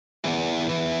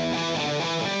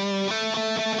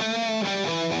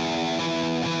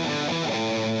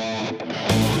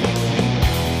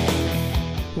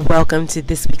Welcome to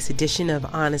this week's edition of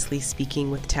Honestly Speaking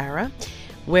with Tara,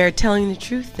 where telling the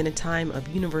truth in a time of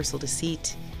universal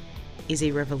deceit is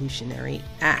a revolutionary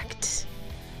act.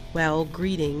 Well,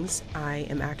 greetings. I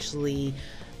am actually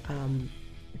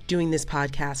doing this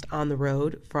podcast on the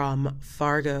road from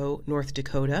Fargo, North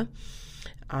Dakota.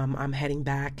 I'm heading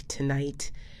back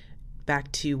tonight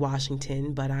back to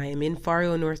Washington, but I am in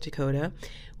Fargo, North Dakota,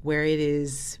 where it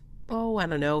is,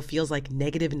 feels like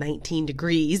negative 19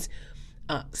 degrees.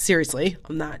 Seriously,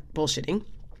 I'm not bullshitting.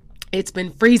 It's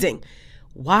been freezing.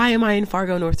 Why am I in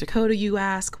Fargo, North Dakota, you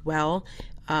ask? Well,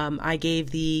 I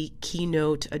gave the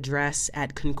keynote address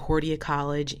at Concordia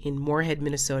College in Moorhead,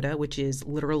 Minnesota, which is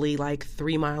literally like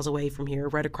 3 miles away from here,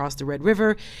 right across the Red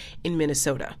River in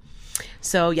Minnesota.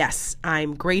 So yes,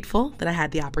 I'm grateful that I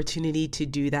had the opportunity to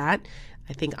do that.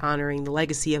 I think honoring the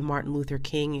legacy of Martin Luther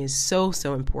King is so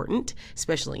important,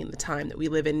 especially in the time that we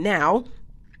live in now.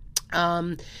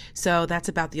 So that's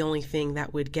about the only thing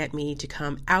that would get me to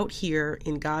come out here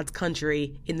in God's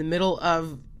country in the middle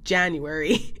of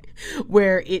January,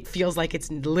 where it feels like it's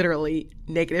literally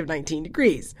negative 19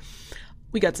 degrees.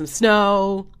 We got some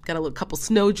snow, got a couple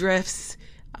snow drifts,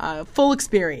 full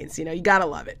experience, you gotta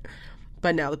love it.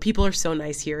 But no, the people are so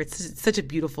nice here. It's such a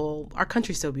our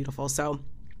country's so beautiful. So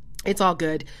it's all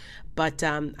good. But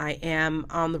I am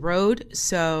on the road.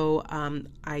 So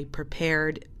I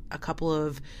prepared a couple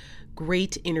of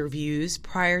great interviews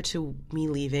prior to me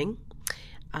leaving.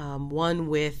 One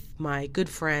with my good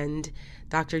friend,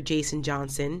 Dr. Jason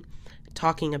Johnson,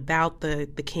 talking about the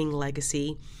King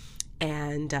legacy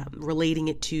and relating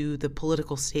it to the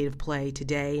political state of play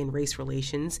today in race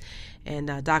relations.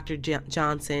 And Dr.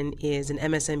 Johnson is an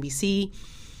MSNBC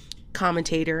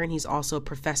commentator, and he's also a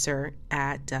professor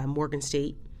at Morgan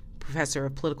State, professor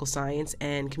of political science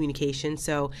and communication.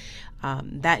 So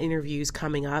that interview is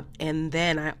coming up. And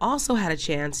then I also had a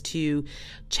chance to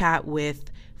chat with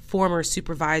former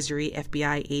supervisory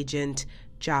FBI agent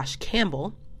Josh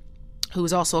Campbell, who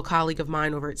is also a colleague of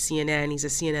mine over at CNN. He's a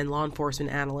CNN law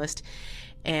enforcement analyst.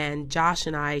 And Josh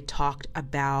and I talked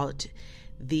about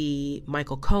the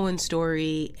Michael Cohen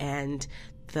story and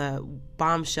the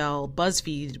bombshell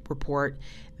BuzzFeed report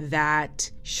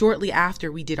that shortly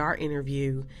after we did our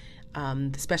interview,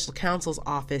 the special counsel's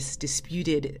office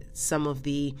disputed some of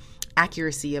the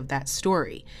accuracy of that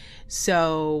story.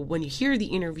 So when you hear the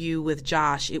interview with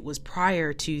Josh, it was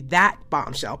prior to that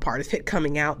bombshell part of it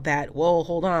coming out that, whoa,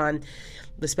 hold on.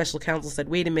 The special counsel said,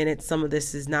 wait a minute, some of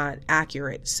this is not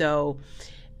accurate. So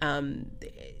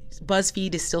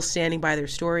BuzzFeed is still standing by their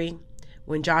story.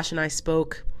 When Josh and I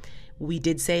spoke, we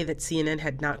did say that CNN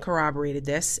had not corroborated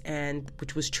this, and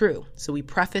which was true. So we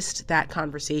prefaced that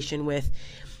conversation with,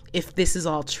 if this is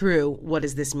all true, what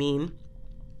does this mean?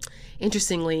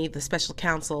 Interestingly, the special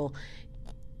counsel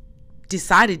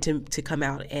decided to come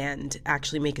out and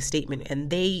actually make a statement,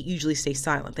 and they usually stay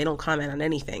silent. They don't comment on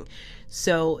anything.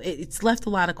 So it's left a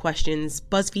lot of questions.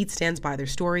 BuzzFeed stands by their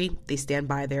story. They stand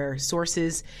by their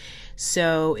sources.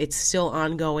 So it's still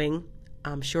ongoing.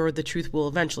 I'm sure the truth will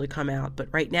eventually come out, but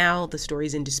right now the story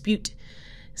is in dispute.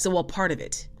 So, part of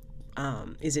it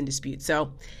is in dispute.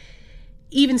 So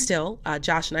even still,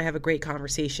 Josh and I have a great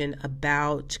conversation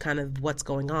about kind of what's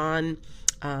going on.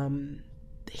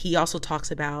 He also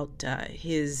talks about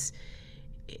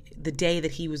the day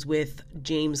that he was with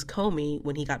James Comey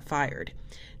when he got fired.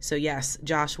 So yes,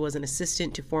 Josh was an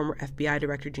assistant to former FBI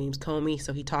Director James Comey.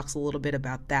 So he talks a little bit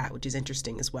about that, which is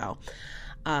interesting as well.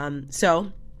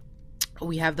 So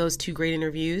we have those two great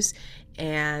interviews.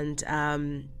 And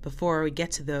before we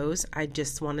get to those, I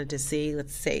just wanted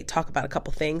to talk about a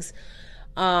couple things.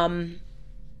 Oh,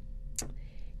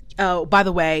 by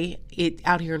the way,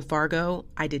 out here in Fargo,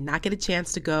 I did not get a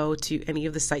chance to go to any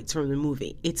of the sites from the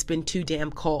movie. It's been too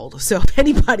damn cold. So if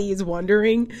anybody is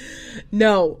wondering,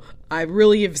 no, I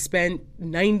really have spent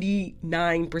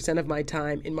 99% of my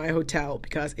time in my hotel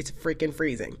because it's freaking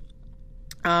freezing.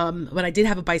 But I did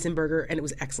have a bison burger and it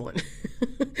was excellent.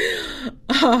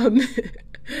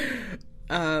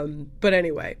 But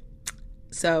anyway.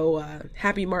 So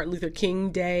happy Martin Luther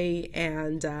King Day,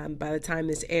 and by the time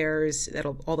this airs,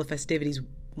 all the festivities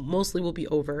mostly will be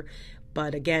over.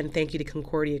 But again, thank you to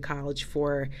Concordia College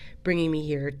for bringing me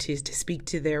here to speak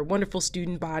to their wonderful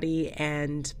student body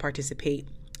and participate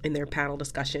in their panel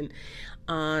discussion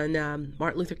on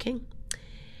Martin Luther King.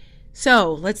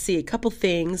 So let's see, a couple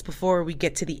things before we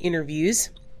get to the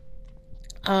interviews.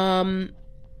 So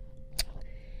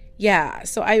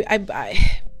I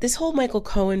this whole Michael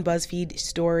Cohen BuzzFeed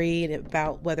story and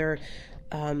about whether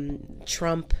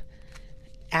Trump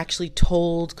actually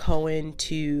told Cohen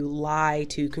to lie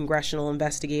to congressional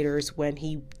investigators when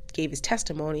he gave his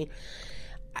testimony,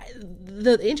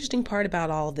 the interesting part about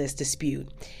all this dispute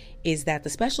is that the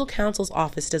special counsel's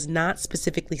office does not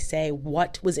specifically say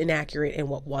what was inaccurate and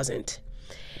what wasn't.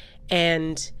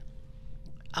 And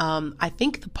I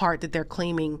think the part that they're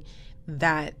claiming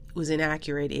that was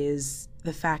inaccurate is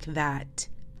the fact that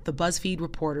the BuzzFeed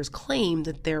reporters claimed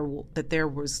that there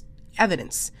was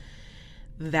evidence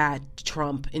that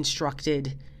Trump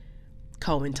instructed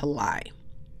Cohen to lie.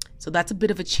 So that's a bit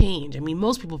of a change. I mean,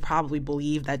 most people probably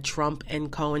believe that Trump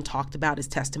and Cohen talked about his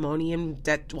testimony and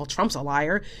that, well, Trump's a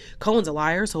liar, Cohen's a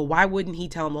liar, so why wouldn't he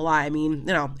tell him a lie? I mean,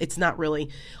 it's not really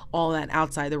all that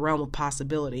outside the realm of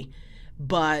possibility.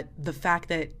 But the fact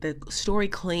that the story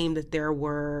claimed that there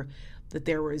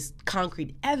was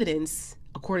concrete evidence,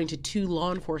 according to 2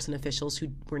 law enforcement officials who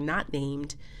were not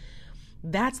named,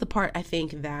 that's the part I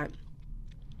think that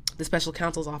the special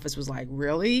counsel's office was like,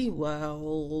 really?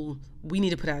 Well, we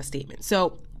need to put out a statement.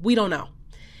 So we don't know.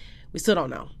 We still don't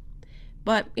know.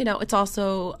 But, it's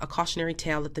also a cautionary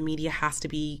tale that the media has to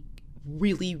be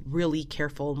really, really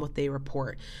careful in what they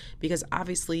report, because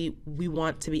obviously we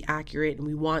want to be accurate and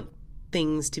we want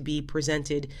things to be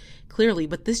presented clearly,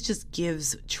 but this just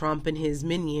gives Trump and his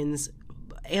minions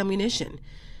ammunition.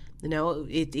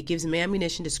 It gives them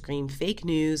ammunition to scream fake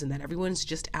news and that everyone's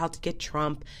just out to get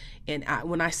Trump. And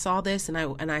when I saw this and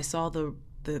I saw the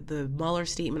Mueller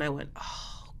statement, I went,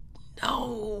 oh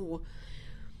no,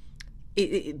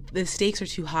 the stakes are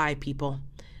too high, people.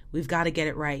 We've got to get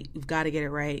it right. We've got to get it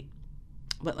right.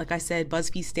 But like I said,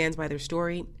 BuzzFeed stands by their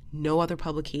story. No other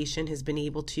publication has been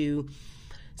able to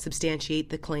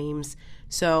substantiate the claims.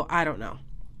 So I don't know.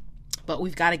 But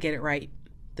we've got to get it right.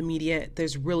 The media,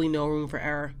 there's really no room for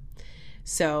error.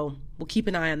 So we'll keep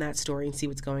an eye on that story and see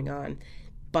what's going on.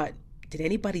 But did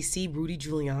anybody see Rudy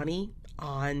Giuliani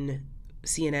on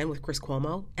CNN with Chris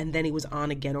Cuomo? And then he was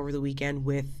on again over the weekend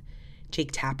with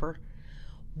Jake Tapper.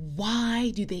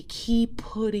 Why do they keep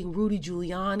putting Rudy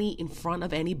Giuliani in front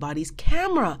of anybody's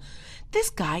camera? This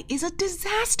guy is a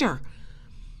disaster.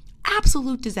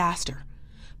 Absolute disaster.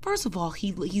 First of all,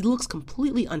 he looks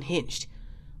completely unhinged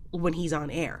when he's on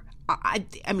air.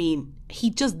 I mean, he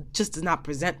just does not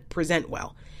present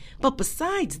well. But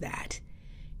besides that,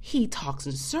 he talks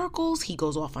in circles. He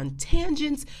goes off on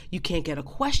tangents. You can't get a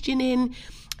question in.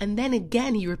 And then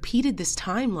again, he repeated this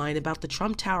timeline about the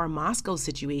Trump Tower Moscow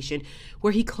situation,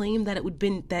 where he claimed that it would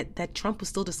been that Trump was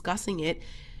still discussing it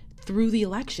through the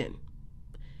election.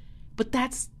 But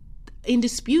that's in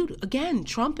dispute. Again,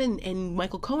 Trump and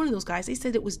Michael Cohen and those guys, they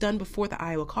said it was done before the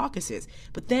Iowa caucuses.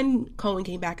 But then Cohen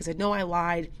came back and said, no, I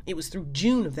lied. It was through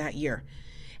June of that year.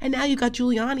 And now you got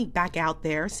Giuliani back out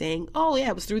there saying, oh, yeah,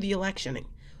 it was through the election.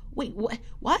 Wait,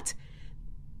 what?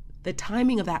 The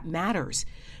timing of that matters,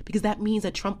 because that means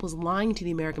that Trump was lying to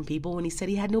the American people when he said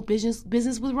he had no business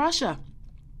with Russia.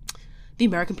 The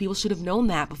American people should have known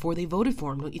that before they voted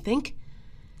for him, don't you think?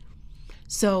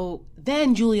 So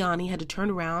then Giuliani had to turn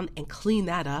around and clean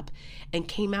that up and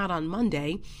came out on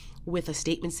Monday with a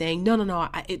statement saying, no,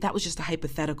 that was just a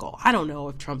hypothetical. I don't know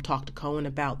if Trump talked to Cohen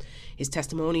about his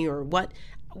testimony or what.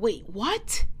 Wait,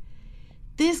 what?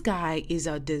 This guy is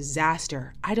a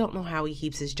disaster. I don't know how he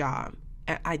keeps his job.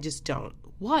 I just don't.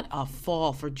 What a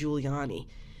fall for Giuliani.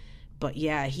 But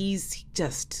yeah, he's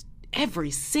just,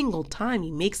 every single time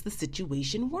he makes the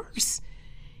situation worse.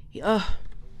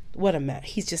 What a mess.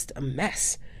 He's just a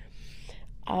mess.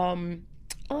 A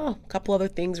couple other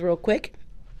things real quick.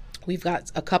 We've got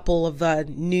a couple of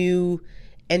new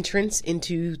entrants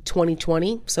into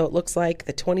 2020. So it looks like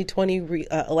the 2020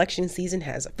 election season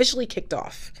has officially kicked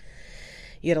off.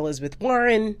 You had Elizabeth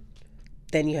Warren,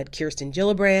 then you had Kirsten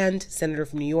Gillibrand, Senator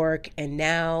from New York, and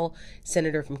now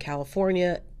Senator from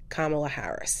California, Kamala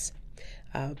Harris,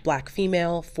 Black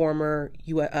female, former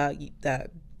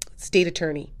state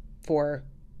attorney for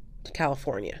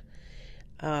California,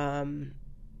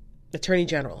 Attorney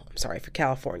General, for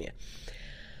California.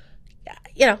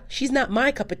 She's not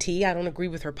my cup of tea. I don't agree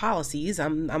with her policies.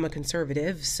 I'm a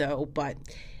conservative, but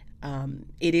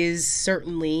it is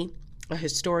certainly a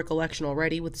historic election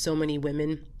already with so many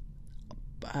women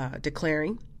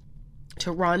declaring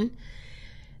to run.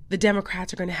 The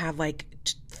Democrats are going to have like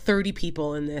 30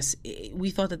 people in this. We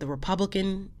thought that the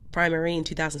Republican primary in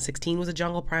 2016 was a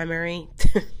jungle primary.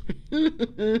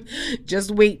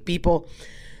 Just wait, people.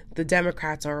 The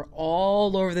Democrats are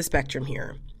all over the spectrum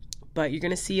here, but you're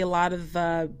going to see a lot of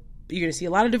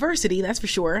diversity. That's for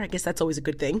sure. I guess that's always a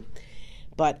good thing.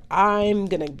 But I'm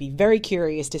going to be very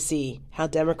curious to see how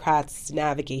Democrats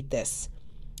navigate this,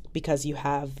 because you're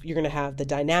going to have the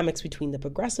dynamics between the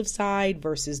progressive side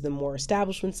versus the more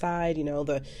establishment side.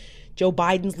 The Joe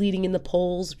Biden's leading in the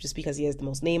polls just because he has the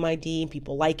most name ID and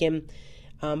people like him.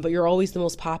 But you're always the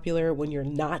most popular when you're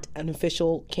not an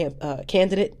official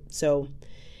candidate. So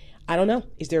I don't know.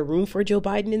 Is there room for Joe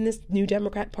Biden in this new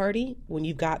Democrat Party when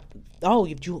you've got,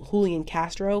 you've Julian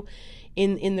Castro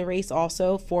in the race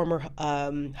also, former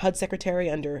HUD secretary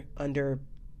under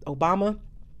Obama.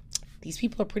 These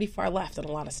people are pretty far left on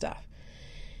a lot of stuff.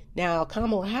 Now,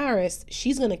 Kamala Harris,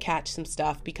 she's going to catch some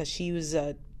stuff because she was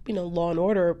a law and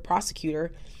order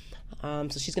prosecutor. So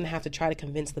she's going to have to try to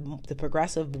convince the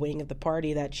progressive wing of the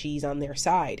party that she's on their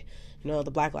side,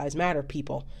 the Black Lives Matter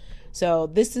people. So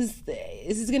this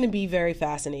is going to be very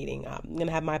fascinating. I'm going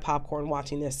to have my popcorn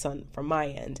watching this from my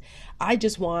end. I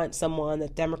just want someone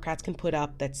that Democrats can put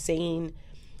up that's sane,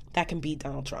 that can beat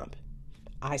Donald Trump.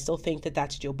 I still think that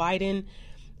that's Joe Biden,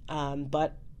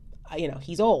 but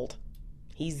he's old.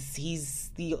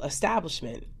 He's the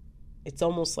establishment. It's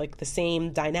almost like the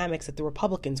same dynamics that the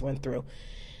Republicans went through.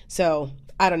 So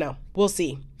I don't know. We'll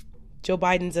see. Joe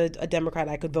Biden's a Democrat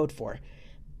I could vote for,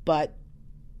 but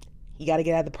you got to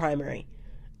get out of the primary.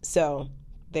 So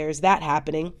there's that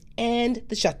happening. And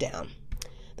the shutdown.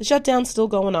 The shutdown's still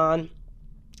going on.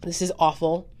 This is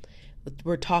awful.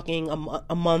 We're talking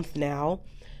a month now.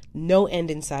 No end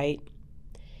in sight.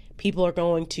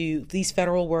 These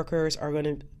federal workers are going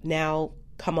to now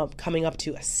coming up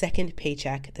to a second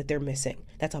paycheck that they're missing.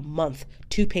 That's a month,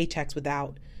 2 pay periods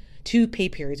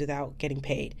without getting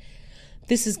paid.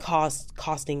 This is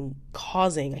causing,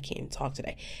 I can't even talk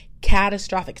today,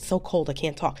 catastrophic, it's so cold I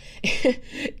can't talk,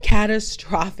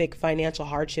 catastrophic financial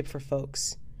hardship for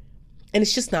folks. And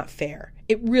it's just not fair.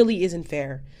 It really isn't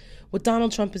fair. What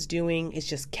Donald Trump is doing is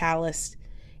just callous.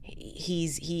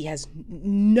 He has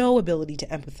no ability to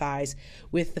empathize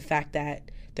with the fact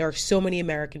that there are so many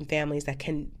American families that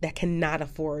cannot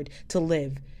afford to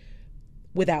live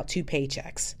without 2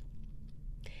 paychecks.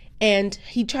 And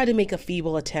he tried to make a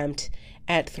feeble attempt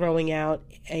at throwing out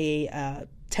a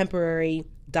temporary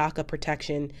DACA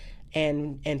protection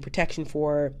and protection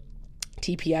for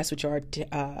TPS, which are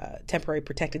temporary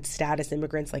protected status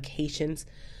immigrants like Haitians.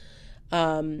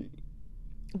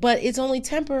 But it's only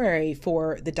temporary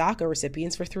for the DACA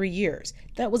recipients for 3 years.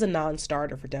 That was a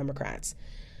non-starter for Democrats.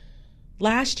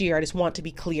 Last year, I just want to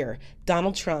be clear,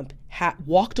 Donald Trump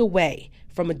walked away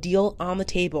from a deal on the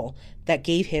table that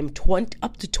gave him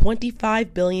up to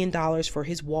 $25 billion for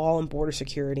his wall and border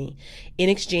security in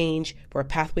exchange for a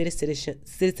pathway to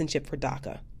citizenship for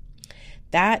DACA.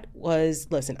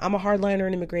 Listen, I'm a hardliner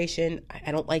in immigration.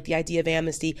 I don't like the idea of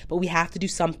amnesty, but we have to do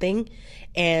something.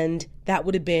 And that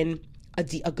would have been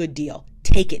a good deal.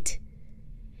 Take it.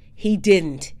 He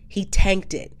didn't. He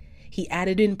tanked it. He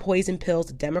added in poison pills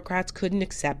the Democrats couldn't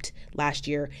accept last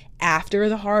year after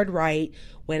the hard right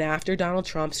went after Donald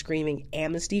Trump, screaming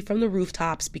amnesty from the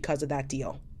rooftops because of that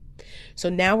deal. So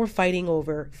now we're fighting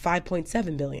over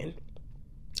 $5.7 billion.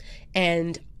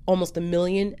 And almost 1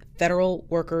 million federal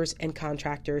workers and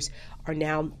contractors are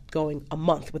now going a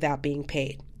month without being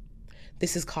paid.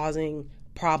 This is causing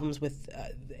problems with,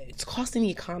 it's costing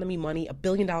the economy money, $1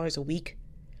 billion a week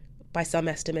by some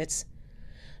estimates.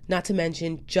 Not to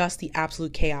mention just the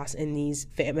absolute chaos in these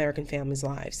American families'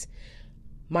 lives.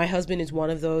 My husband is one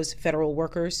of those federal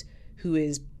workers who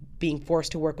is being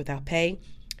forced to work without pay.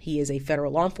 He is a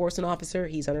federal law enforcement officer.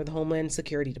 He's under the Homeland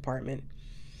Security Department.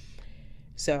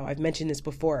 So I've mentioned this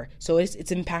before. So it's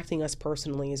impacting us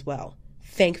personally as well.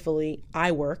 Thankfully,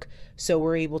 I work, so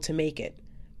we're able to make it.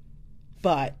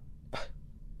 But,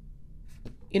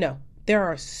 there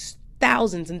are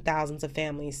thousands and thousands of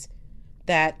families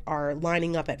that are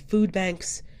lining up at food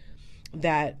banks,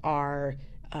 that are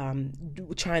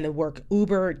trying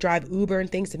to drive Uber and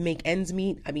things to make ends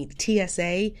meet. I mean,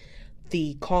 TSA,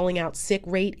 the calling out sick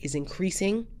rate is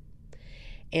increasing.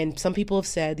 And some people have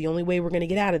said the only way we're going to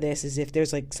get out of this is if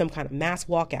there's like some kind of mass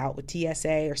walkout with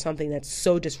TSA or something that's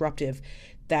so disruptive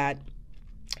that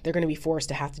they're going to be forced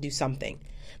to have to do something.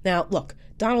 Now, look,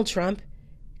 Donald Trump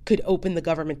could open the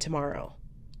government tomorrow.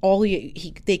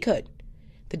 They could.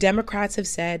 The Democrats have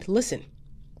said, listen,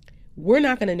 we're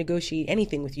not going to negotiate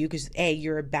anything with you because, A,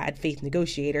 you're a bad faith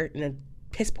negotiator and a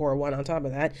piss poor one on top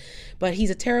of that. But he's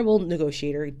a terrible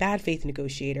negotiator, a bad faith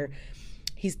negotiator.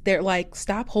 They're like,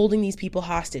 stop holding these people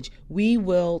hostage. We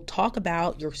will talk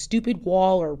about your stupid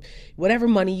wall or whatever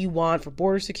money you want for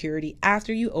border security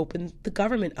after you open the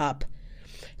government up.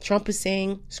 Trump is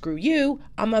saying, screw you.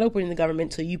 I'm not opening the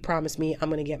government until you promise me I'm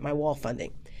going to get my wall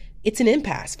funding. It's an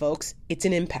impasse, folks. It's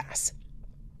an impasse.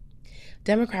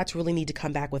 Democrats really need to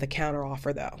come back with a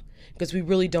counteroffer, though, because we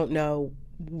really don't know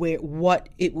what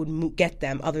it would get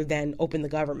them other than open the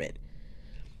government.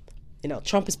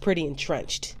 Trump is pretty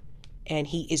entrenched, And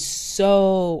he is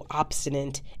so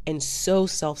obstinate and so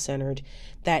self-centered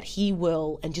that he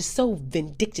will, and just so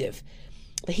vindictive,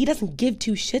 that he doesn't give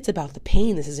two shits about the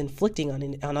pain this is inflicting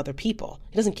on other people.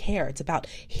 He doesn't care. It's about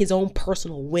his own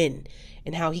personal win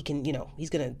and how he can, he's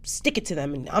going to stick it to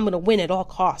them and I'm going to win at all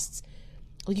costs.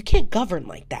 Well, you can't govern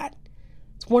like that.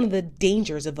 It's one of the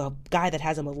dangers of a guy that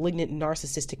has a malignant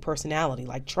narcissistic personality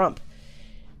like Trump.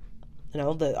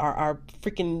 Our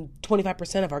freaking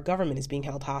 25% of our government is being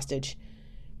held hostage.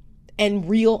 And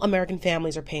real American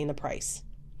families are paying the price.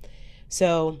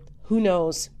 So who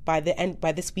knows, by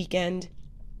this weekend,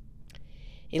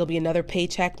 it'll be another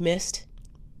paycheck missed,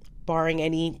 barring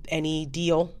any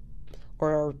deal,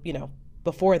 or,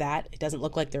 before that, it doesn't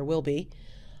look like there will be.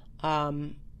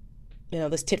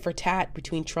 This tit for tat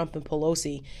between Trump and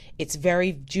Pelosi, it's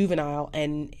very juvenile,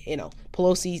 and,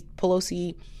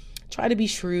 Pelosi tried to be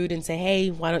shrewd and say, hey,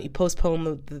 why don't you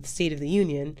postpone the State of the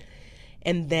Union?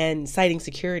 And then citing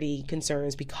security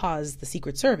concerns because the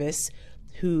Secret Service,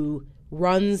 who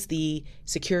runs the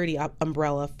security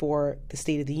umbrella for the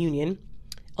State of the Union,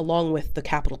 along with the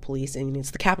Capitol Police, and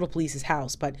it's the Capitol Police's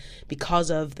house, but because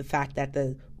of the fact that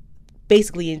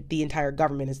basically the entire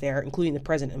government is there, including the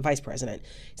president and vice president,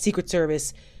 Secret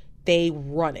Service, they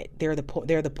run it. They're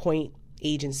the point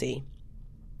agency,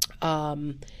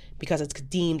 because it's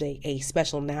deemed a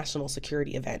special national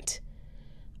security event.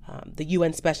 The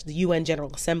UN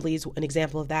General Assembly is an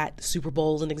example of that. The Super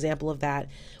Bowl is an example of that.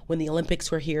 When the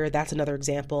Olympics were here, that's another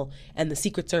example. And the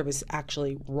Secret Service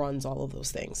actually runs all of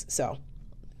those things. So,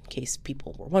 in case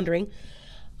people were wondering.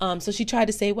 So she tried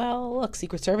to say, well, look,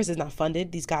 Secret Service is not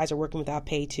funded. These guys are working without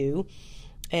pay too.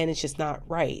 And it's just not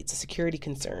right. It's a security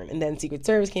concern. And then Secret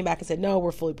Service came back and said, no,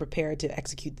 we're fully prepared to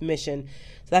execute the mission.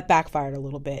 So that backfired a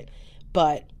little bit.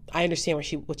 But I understand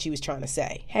what she was trying to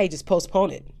say. Hey, just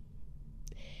postpone it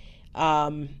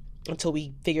until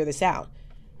we figure this out.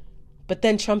 But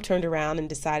then Trump turned around and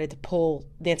decided to pull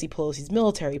Nancy Pelosi's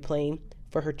military plane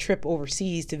for her trip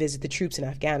overseas to visit the troops in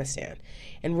Afghanistan,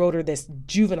 and wrote her this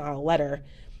juvenile letter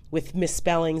with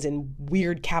misspellings and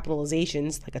weird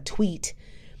capitalizations, like a tweet,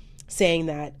 saying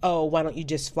that, oh, why don't you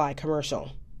just fly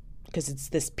commercial? Because it's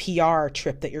this PR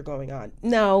trip that you're going on.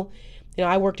 No,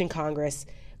 I worked in Congress.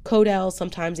 Codels,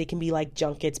 sometimes they can be like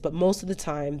junkets, but most of the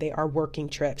time they are working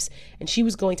trips. And she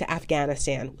was going to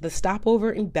Afghanistan with a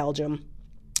stopover in Belgium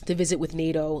to visit with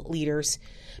NATO leaders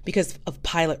because of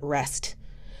pilot rest.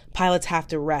 Pilots have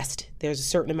to rest. There's a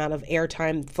certain amount of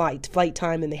airtime, flight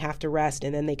time, and they have to rest,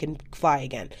 and then they can fly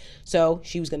again. So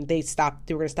they were going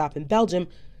to stop in Belgium,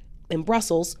 in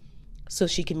Brussels, so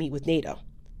she can meet with NATO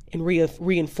and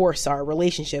reinforce our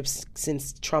relationships,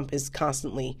 since Trump is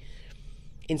constantly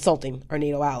insulting our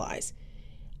NATO allies.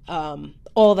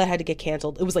 All that had to get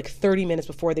canceled. It was like 30 minutes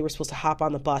before they were supposed to hop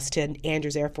on the bus to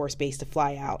Andrews Air Force Base to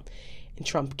fly out. And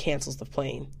Trump cancels the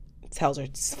plane, tells her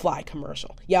to fly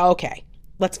commercial. Yeah, okay.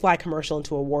 Let's fly commercial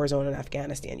into a war zone in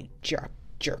Afghanistan, you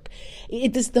jerk.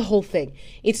 This the whole thing.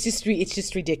 It's just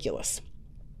ridiculous.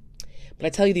 But I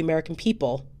tell you, the American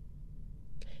people,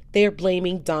 they are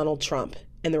blaming Donald Trump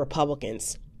and the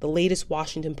Republicans. The latest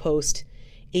Washington Post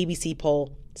ABC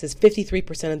poll says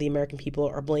 53% of the American people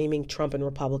are blaming Trump and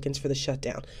Republicans for the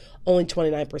shutdown. Only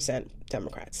 29%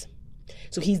 Democrats.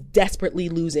 So he's desperately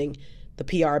losing the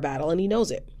PR battle, and he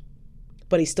knows it.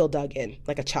 But he's still dug in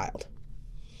like a child.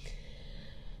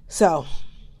 So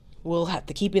we'll have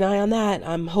to keep an eye on that.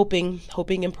 I'm hoping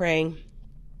and praying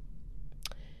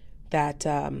that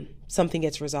something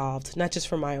gets resolved, not just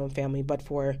for my own family, but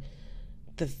for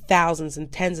the thousands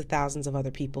and tens of thousands of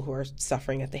other people who are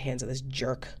suffering at the hands of this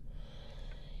jerk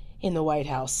in the White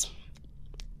House.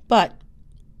 But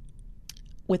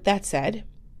with that said,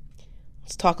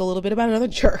 let's talk a little bit about another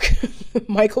jerk,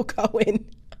 Michael Cohen.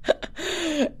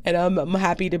 And I'm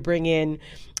happy to bring in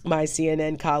my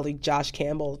CNN colleague Josh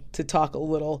Campbell to talk a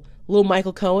little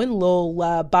Michael Cohen,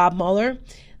 little Bob Mueller,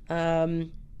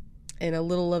 and a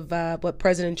little of what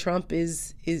President Trump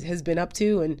has been up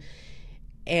to,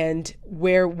 and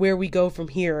where we go from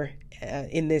here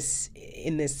in this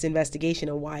investigation,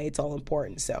 and why it's all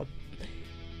important. So,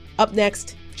 up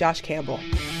next, Josh Campbell.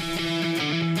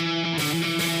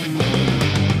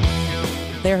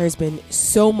 There has been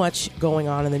so much going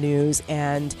on in the news,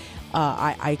 and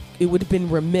it would have been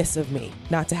remiss of me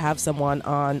not to have someone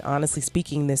on Honestly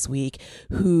Speaking this week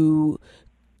who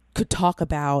could talk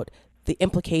about the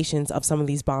implications of some of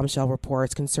these bombshell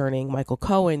reports concerning Michael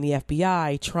Cohen, the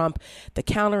FBI, Trump, the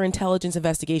counterintelligence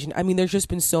investigation. I mean, there's just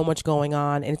been so much going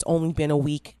on, and it's only been a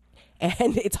week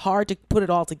and it's hard to put it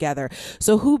all together.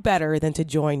 So who better than to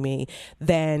join me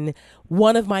than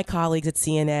one of my colleagues at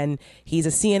CNN? He's a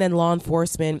CNN law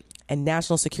enforcement and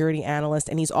national security analyst,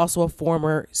 and he's also a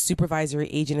former supervisory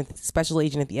agent, special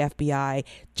agent at the FBI,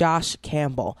 Josh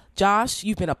Campbell. Josh,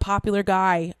 you've been a popular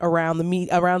guy around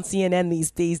CNN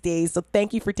these days, so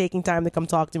thank you for taking time to come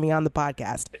talk to me on the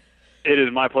podcast. It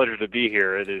is my pleasure to be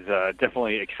here. It is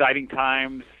definitely exciting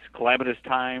times, calamitous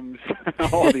times,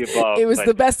 all the above. It was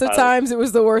the best of times. It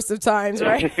was the worst of times,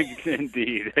 right?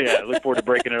 Indeed. Yeah, I look forward to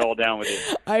breaking it all down with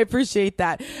you. I appreciate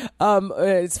that.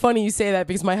 It's funny you say that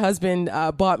because my husband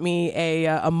bought me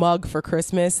a mug for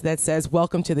Christmas that says,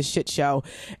 "Welcome to the shit show."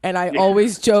 And I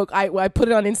always joke, I put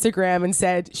it on Instagram and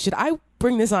said, should I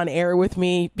bring this on air with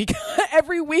me? Because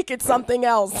every week it's something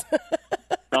else.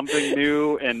 Something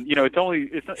new. And,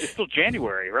 it's still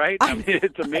January, right? I mean,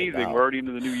 it's amazing. We're already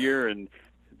into the new year and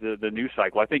the news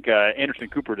cycle. I think Anderson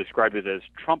Cooper described it as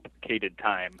Trump-cated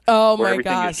time. Oh, where my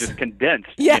everything gosh. is just condensed,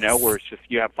 Yes. where it's just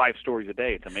you have 5 stories a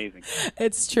day. It's amazing.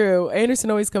 It's true. Anderson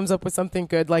always comes up with something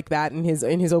good like that in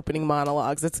his opening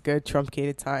monologues. That's good.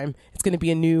 Trump-cated time. It's going to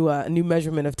be a new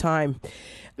measurement of time.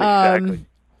 Exactly.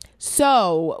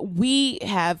 So we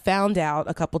have found out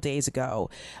a couple days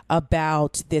ago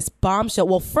about this bombshell.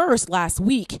 Well, first last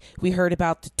week we heard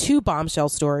about the 2 bombshell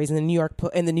stories in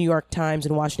the New York Times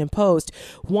and Washington Post.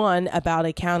 One about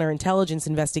a counterintelligence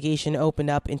investigation opened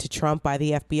up into Trump by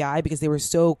the FBI because they were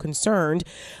so concerned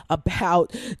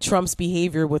about Trump's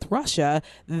behavior with Russia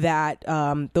that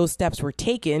those steps were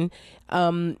taken.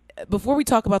 Before we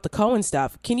talk about the Cohen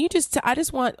stuff, I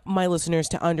just want my listeners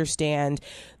to understand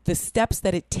the steps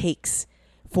that it takes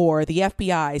for the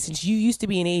FBI, since you used to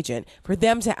be an agent, for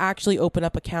them to actually open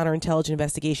up a counterintelligence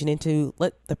investigation into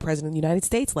the President of the United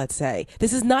States, let's say.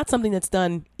 This is not something that's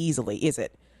done easily, is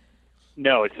it?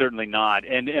 No, it's certainly not.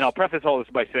 And I'll preface all this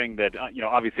by saying that,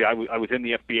 obviously I was in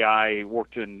the FBI,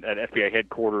 worked at FBI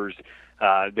headquarters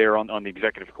there on the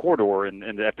executive corridor in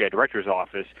the FBI director's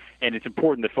office. And it's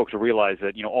important that folks realize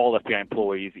that, all FBI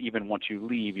employees, even once you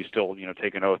leave, you still,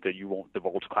 take an oath that you won't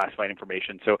divulge classified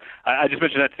information. So I just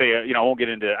mentioned that to say, I won't get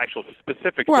into actual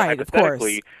specifics. Right, but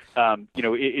hypothetically,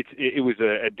 it was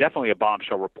definitely a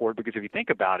bombshell report because if you think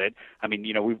about it, I mean,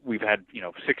 we've had,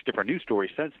 6 different news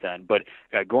stories since then. But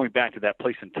going back to that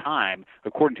place and time,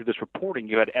 according to this reporting,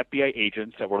 you had FBI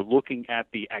agents that were looking at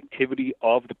the activity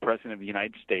of the President of the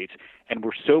United States and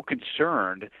were so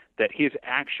concerned that his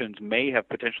actions may have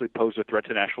potentially posed a threat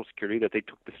to national security that they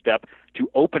took the step to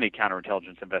open a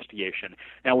counterintelligence investigation.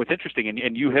 Now, what's interesting,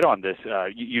 and you hit on this,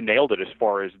 you nailed it as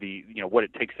far as the what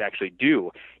it takes to actually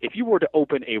do. If you were to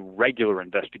open a regular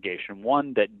investigation,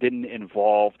 one that didn't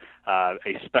involve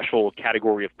a special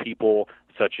category of people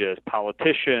such as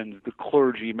politicians, the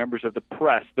clergy, members of the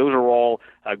press, those are all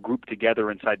grouped together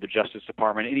inside the Justice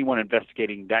Department. Anyone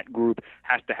investigating that group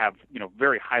has to have,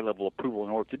 very high-level approval in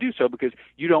order to do so because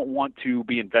you don't want to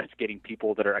be investigating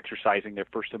people that are exercising their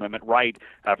First Amendment right,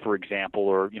 for example,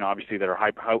 or, obviously that are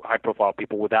high-profile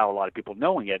people without a lot of people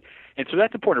knowing it. And so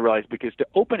that's important to realize because to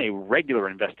open a regular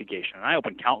investigation, and I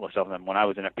opened countless of them when I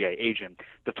was an FBI agent,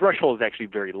 the threshold is actually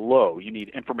very low. You need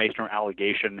information or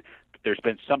allegation that there's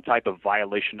been some type of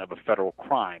violation of a federal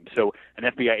crime. So an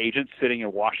FBI agent sitting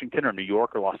in Washington or New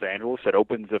York or Los Angeles that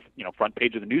opens the front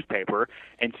page of the newspaper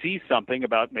and sees something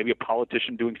about maybe a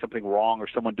politician doing something wrong or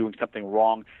someone doing something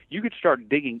wrong, you could start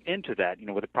digging into that,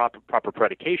 with a proper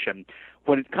predication.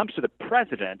 When it comes to the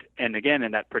president, and again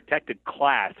in that protected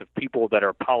class of people that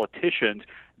are politicians,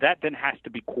 that then has to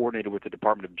be coordinated with the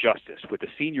Department of Justice, with the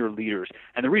senior leaders.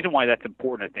 And the reason why that's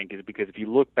important, I think, is because if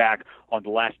you look back on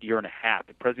the last year and a half,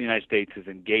 the President of the United States is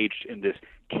engaged in this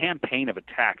campaign of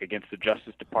attack against the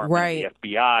Justice Department, right, and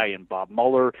the FBI, and Bob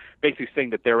Mueller, basically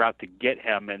saying that they're out to get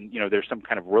him and, there's some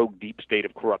kind of rogue deep state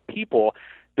of corrupt people.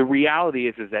 The reality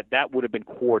is that would have been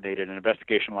coordinated, an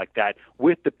investigation like that,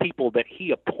 with the people that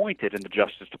he appointed in the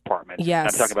Justice Department.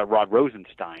 Yes. I'm talking about Rod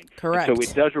Rosenstein. Correct. And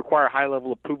so it does require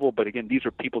high-level approval, but again, these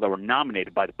are people that were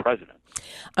nominated by the president.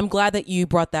 I'm glad that you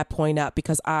brought that point up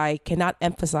because I cannot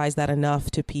emphasize that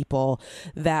enough to people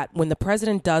that when the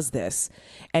president does this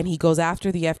and he goes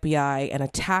after the FBI and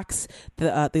attacks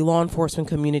the law enforcement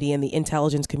community and the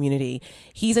intelligence community,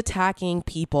 he's attacking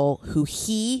people who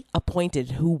he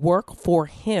appointed, who work for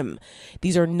him.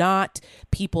 These are not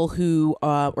people who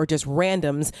are just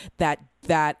randoms that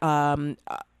have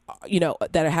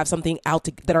something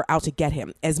that are out to get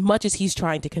him, as much as he's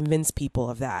trying to convince people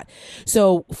of that.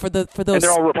 So for those, and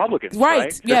they're all Republicans,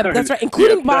 right? Yeah, that's right,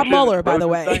 including Bob Mueller, by the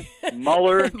way.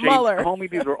 Mueller, James Comey,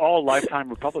 these are all lifetime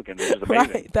Republicans. Which is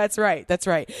amazing. Right, that's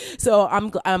right. So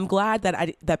I'm glad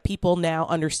that people now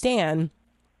understand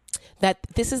that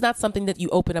this is not something that you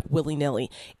open up willy-nilly.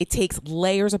 It takes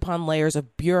layers upon layers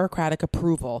of bureaucratic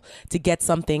approval to get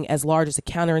something as large as a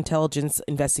counterintelligence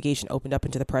investigation opened up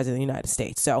into the President of the United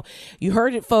States. So you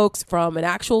heard it, folks, from an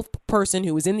actual person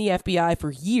who was in the FBI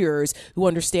for years, who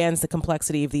understands the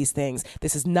complexity of these things.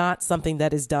 This is not something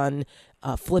that is done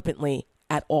flippantly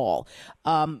at all.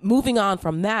 Moving on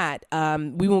from that,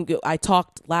 we won't go. I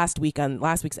talked last week on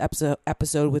last week's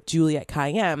episode with Juliette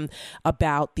Kayyem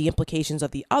about the implications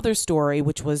of the other story,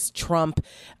 which was Trump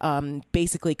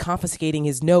basically confiscating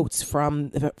his notes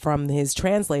from his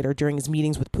translator during his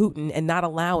meetings with Putin and not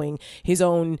allowing his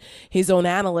own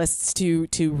analysts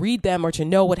to read them or to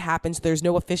know what happens. There's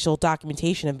no official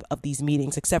documentation of these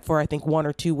meetings, except for I think one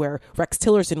or two where Rex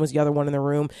Tillerson was the other one in the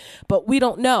room, but we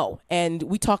don't know. And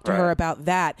we talked to her about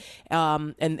that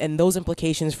and those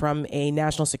implications from a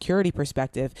national security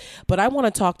perspective. But I want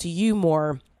to talk to you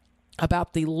more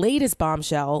about the latest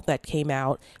bombshell that came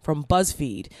out from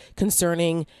BuzzFeed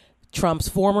concerning Trump's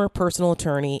former personal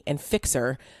attorney and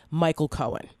fixer, Michael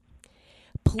Cohen.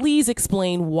 Please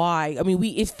explain why. I mean,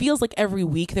 it feels like every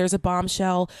week there's a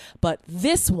bombshell, but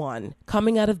this one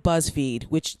coming out of BuzzFeed,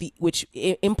 which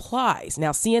implies,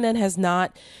 now CNN has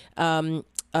not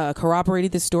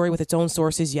corroborated this story with its own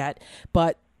sources yet,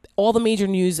 but all the major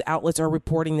news outlets are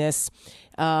reporting this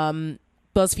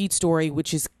BuzzFeed story,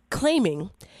 which is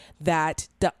claiming that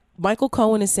Michael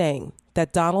Cohen is saying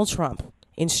that Donald Trump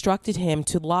instructed him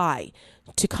to lie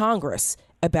to Congress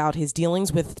about his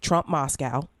dealings with Trump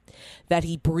Moscow, that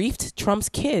he briefed Trump's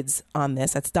kids on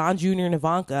this. That's Don Jr. and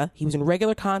Ivanka. He was in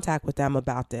regular contact with them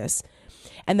about this,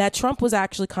 and that Trump was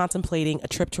actually contemplating a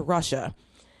trip to Russia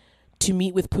to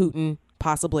meet with Putin,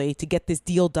 possibly to get this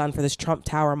deal done for this Trump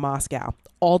Tower in Moscow,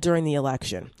 all during the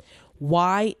election.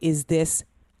 Why is this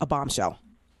a bombshell?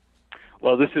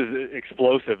 Well, this is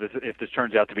explosive if this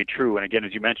turns out to be true. And again,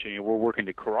 as you mentioned, we're working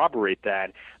to corroborate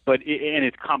that. And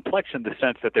it's complex in the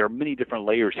sense that there are many different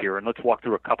layers here, and let's walk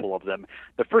through a couple of them.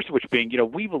 The first of which being,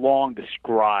 we've long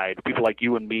described, people like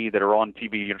you and me that are on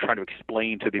TV, trying to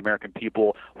explain to the American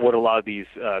people what a lot of these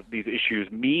issues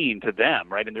mean to them,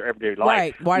 right, in their everyday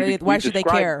life. Right. Why should they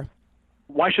care?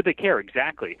 Why should they care?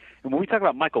 Exactly. And when we talk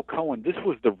about Michael Cohen, this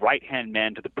was the right-hand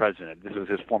man to the president. This was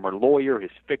his former lawyer,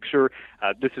 his fixer.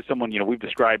 This is someone, we've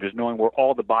described as knowing where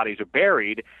all the bodies are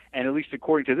buried. And at least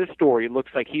according to this story, it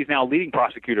looks like he's now leading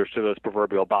prosecutors to those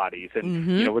proverbial bodies.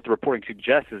 And, what the reporting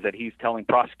suggests is that he's telling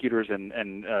prosecutors and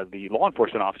the law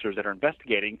enforcement officers that are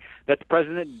investigating that the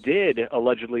president did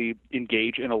allegedly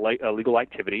engage in a legal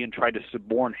activity and tried to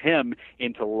suborn him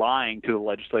into lying to the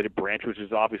legislative branch, which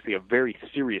is obviously a very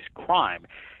serious crime.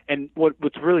 And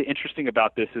what's really interesting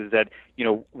about this is that,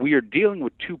 we are dealing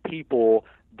with two people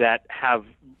that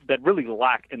really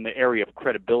lack in the area of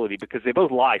credibility because they both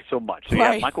lie so much. So you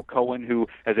have Michael Cohen, who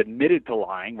has admitted to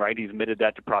lying, right? He's admitted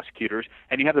that to prosecutors.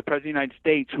 And you have the President of the United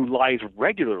States, who lies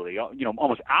regularly,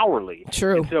 almost hourly.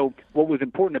 True. And so what was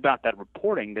important about that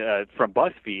reporting from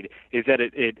BuzzFeed is that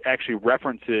it actually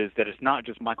references that it's not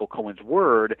just Michael Cohen's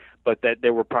word, but that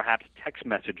there were perhaps text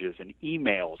messages and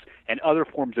emails and other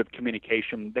forms of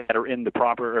communication that are in the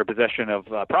proper possession of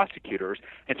prosecutors.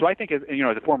 And so I think, as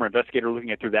a former investigator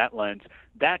looking at it through that lens,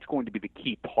 that's going to be the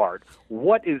key part.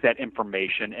 What is that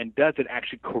information, and does it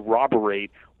actually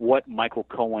corroborate what Michael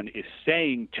Cohen is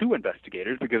saying to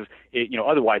investigators? Because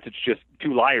otherwise it's just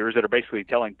two liars that are basically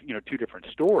telling two different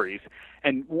stories.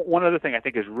 And one other thing I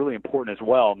think is really important as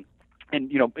well. And,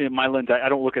 in my lens, I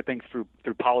don't look at things through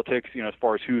politics, as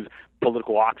far as whose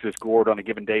political ox is gored on a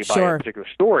given day by a particular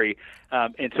story.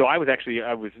 And so I was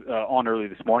on early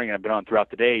this morning, and I've been on throughout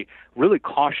the day, really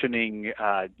cautioning,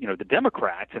 the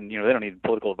Democrats, and, they don't need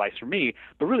political advice from me,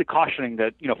 but really cautioning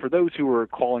that, for those who are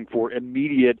calling for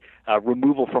immediate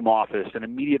removal from office and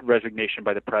immediate resignation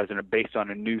by the president based on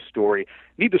a news story,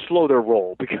 need to slow their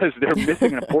roll because they're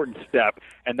missing an important step,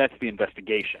 and that's the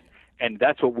investigation. And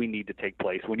that's what we need to take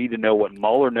place. We need to know what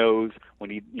Mueller knows. We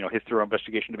need, his thorough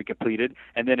investigation to be completed.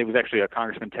 And then it was actually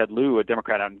Congressman Ted Lieu, a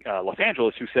Democrat on Los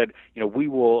Angeles, who said, we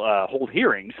will hold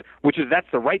hearings, that's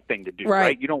the right thing to do,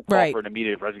 right? You don't call for an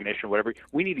immediate resignation or whatever.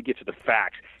 We need to get to the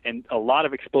facts. And a lot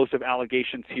of explosive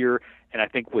allegations here. And I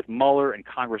think with Mueller and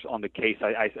Congress on the case,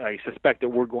 I suspect that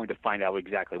we're going to find out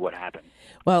exactly what happened.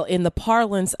 Well, in the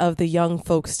parlance of the young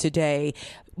folks today,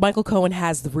 Michael Cohen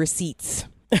has the receipts.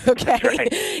 Okay.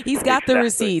 Right. He's got the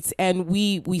receipts, and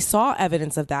we saw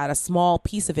evidence of that, a small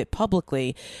piece of it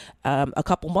publicly a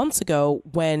couple months ago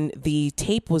when the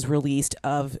tape was released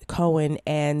of Cohen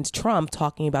and Trump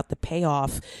talking about the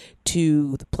payoff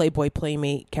to the Playboy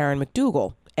playmate Karen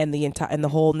McDougal. and the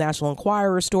whole National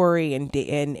Enquirer story and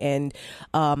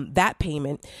that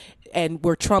payment. And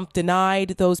where Trump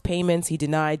denied those payments, he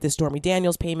denied the Stormy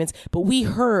Daniels payments, but we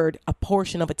heard a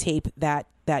portion of a tape that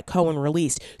Cohen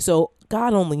released. So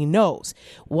God only knows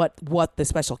what the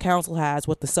special counsel has,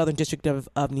 what the Southern District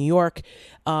of New York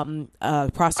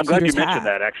prosecutors I'm glad you mentioned have.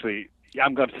 that, actually. Yeah,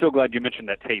 I'm so glad you mentioned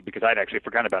that tape because I'd actually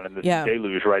forgotten about it in this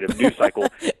deluge, right, of news cycle.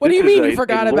 What do you mean you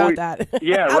forgot about that?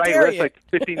 Yeah, How right. dare That's you? like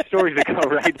 15 stories ago,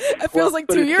 right? It feels like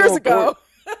 2 years ago.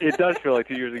 It does feel like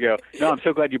 2 years ago. No, I'm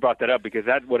so glad you brought that up because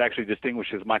that's what actually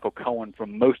distinguishes Michael Cohen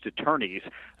from most attorneys,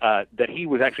 that he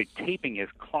was actually taping his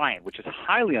client, which is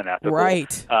highly unethical.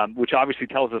 Right. Which obviously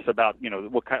tells us about,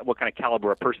 what kind of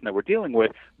caliber of person that we're dealing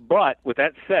with. But with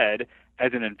that said,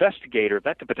 as an investigator,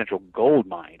 that's a potential gold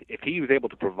mine. If he was able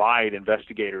to provide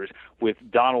investigators with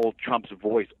Donald Trump's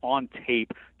voice on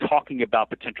tape talking about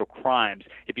potential crimes,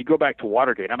 if you go back to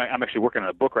Watergate, I'm actually working on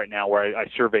a book right now where I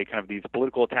survey kind of these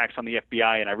political attacks on the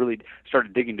FBI, and I really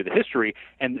started digging into the history.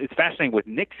 And it's fascinating with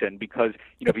Nixon because,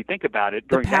 if you think about it,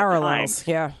 during the parallels, that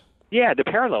time, yeah. Yeah, the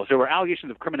parallels. There were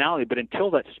allegations of criminality, but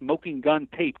until that smoking gun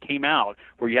tape came out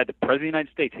where you had the President of the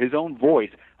United States, his own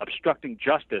voice, obstructing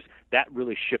justice, that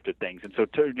really shifted things. And so,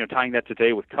 tying that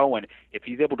today with Cohen, if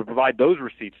he's able to provide those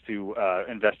receipts to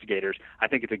investigators, I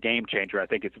think it's a game changer. I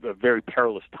think it's a very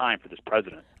perilous time for this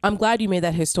president. I'm glad you made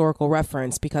that historical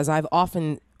reference because I've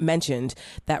often mentioned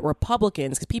that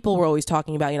Republicans, because people were always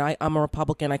talking about, I'm a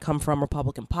Republican, I come from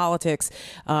Republican politics.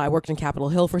 I worked in Capitol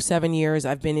Hill for 7 years.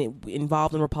 I've been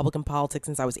involved in Republican politics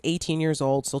since I was 18 years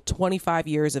old, so 25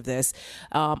 years of this.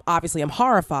 Obviously, I'm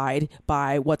horrified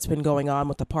by what's been going on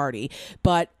with the party,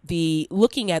 but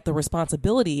looking at the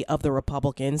responsibility of the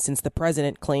Republicans, since the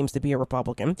president claims to be a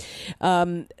Republican,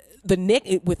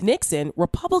 with Nixon,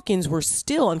 Republicans were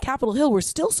still on Capitol Hill were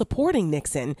still supporting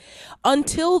Nixon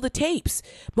until the tapes.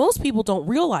 Most people don't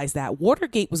realize that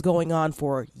Watergate was going on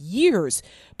for years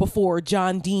before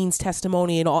John Dean's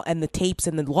testimony and the tapes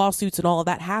and the lawsuits and all of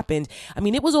that happened. I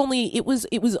mean, it was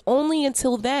only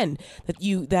until then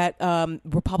that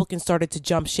Republicans started to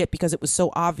jump ship because it was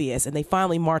so obvious, and they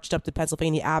finally marched up to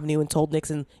Pennsylvania Avenue and told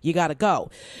Nixon, "You got to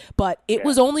go." But it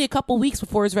was only a couple weeks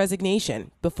before his resignation.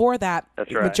 Before that,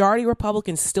 that's right. Majority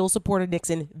Republicans still supported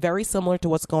Nixon, very similar to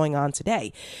what's going on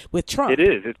today with Trump. It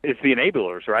is. It's the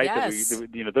enablers, right? Yes.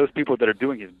 Those people that are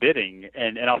doing his bidding.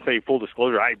 And I'll say full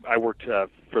disclosure, I worked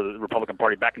for the Republican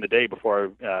Party back in the day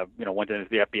before I went into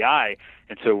the FBI.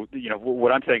 And so,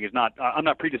 what I'm saying is I'm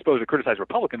not predisposed to criticize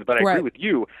Republicans, but I agree with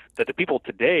you that the people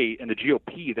today in the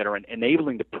GOP that are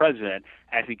enabling the president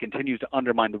as he continues to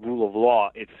undermine the rule of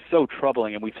law, it's so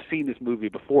troubling. And we've seen this movie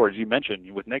before, as you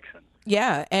mentioned, with Nixon.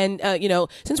 Yeah. And,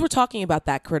 since we're talking about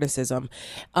that criticism,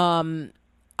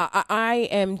 I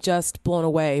am just blown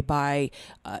away by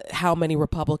how many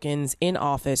Republicans in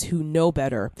office who know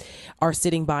better are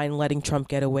sitting by and letting Trump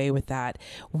get away with that.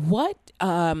 What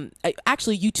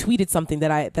actually, you tweeted something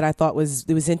that I thought was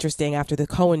interesting after the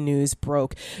Cohen news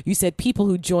broke. You said people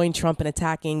who joined Trump in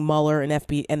attacking Mueller and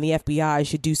the FBI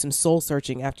should do some soul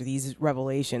searching after these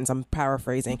revelations. I'm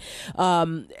paraphrasing.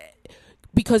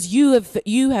 Because you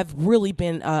have really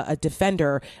been a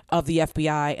defender of the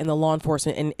FBI and the law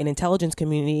enforcement and intelligence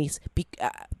communities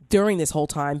during this whole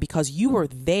time, because you were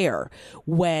there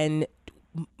when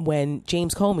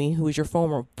James Comey, who was your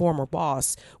former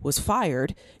boss, was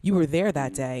fired. You were there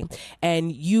that day,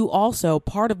 and you also,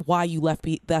 part of why you left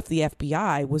the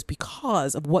FBI was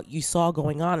because of what you saw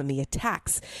going on in the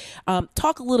attacks.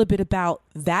 Talk a little bit about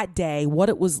that day, what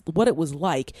it was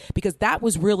like, because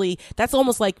that's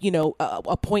almost like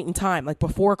a point in time, like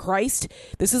before Christ.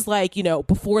 This is like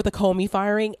before the Comey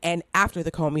firing and after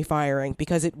the Comey firing,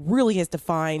 because it really has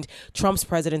defined Trump's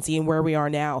presidency and where we are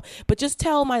now. But just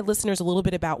tell my listeners a little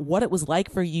bit about what it was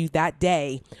like for you that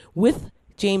day with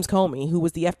James Comey, who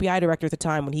was the FBI director at the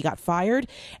time when he got fired,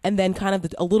 and then kind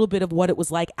of a little bit of what it was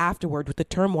like afterward with the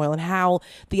turmoil and how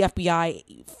the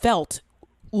FBI felt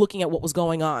looking at what was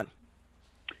going on.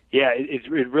 Yeah, it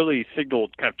really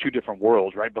signaled kind of two different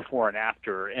worlds, right, before and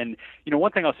after. And,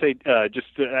 one thing I'll say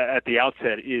just at the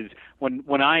outset is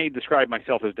when I describe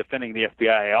myself as defending the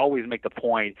FBI, I always make the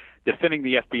point defending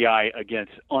the FBI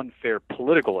against unfair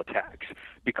political attacks.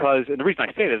 And the reason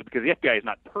I say that is because the FBI is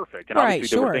not perfect, and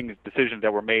obviously there were decisions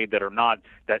that were made that are not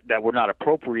that were not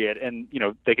appropriate, and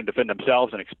they can defend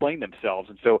themselves and explain themselves.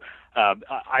 And so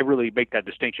I really make that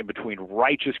distinction between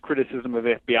righteous criticism of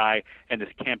the FBI and this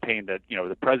campaign that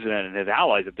the president and his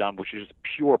allies have done, which is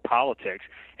pure politics.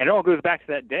 And it all goes back to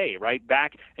that day, right?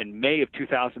 Back in May of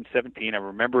 2017, I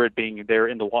remember it being sitting there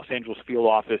in the Los Angeles field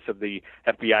office of the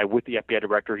FBI with the FBI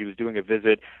director. He was doing a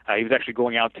visit. He was actually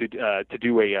going out to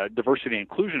do a diversity and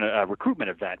inclusion recruitment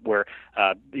event where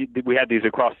we had these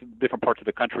across different parts of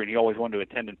the country, and he always wanted to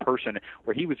attend in person,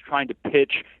 where he was trying to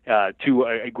pitch to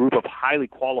a group of highly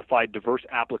qualified, diverse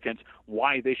applicants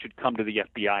why they should come to the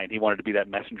FBI, and he wanted to be that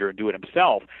messenger and do it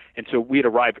himself. And so we had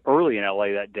arrived early in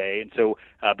LA that day, and so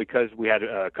because we had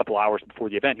a couple hours before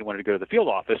the event, he wanted to go to the field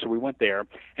office, so we went there.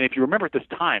 And if you remember at this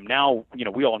time, now,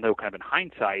 we all know kind of in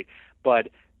hindsight, but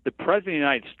the President of the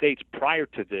United States prior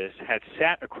to this had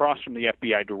sat across from the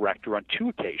FBI director on 2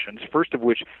 occasions, first of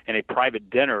which in a private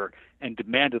dinner, and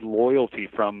demanded loyalty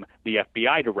from the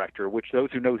FBI director, which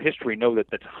those who know history know that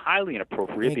that's highly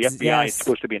inappropriate. The FBI is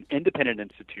supposed to be an independent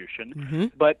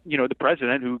institution, but, the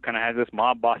president, who kind of has this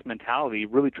mob boss mentality,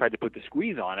 really tried to put the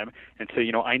squeeze on him and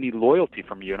say, I need loyalty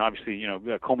from you. And obviously,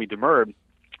 Comey demurred.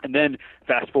 And then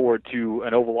fast forward to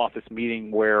an Oval Office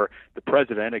meeting where the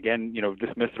president, again,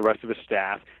 dismissed the rest of his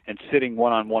staff and sitting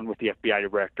one-on-one with the FBI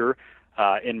director,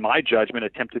 in my judgment,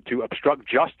 attempted to obstruct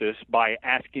justice by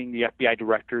asking the FBI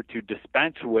director to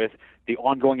dispense with the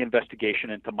ongoing investigation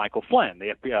into Michael Flynn,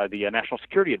 the FBI, the National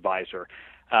Security Advisor.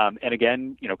 And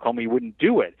again, Comey wouldn't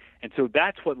do it. And so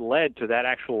that's what led to that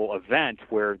actual event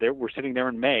where we're sitting there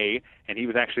in May, and he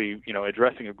was actually,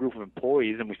 addressing a group of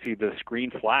employees, and we see the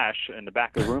screen flash in the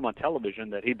back of the room on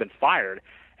television that he'd been fired.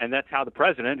 And that's how the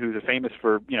president, who's famous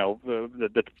for,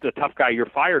 the tough guy, you're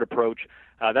fired approach,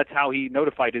 that's how he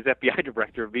notified his FBI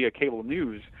director via cable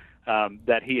news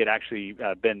that he had actually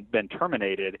been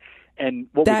terminated. And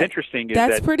what was interesting is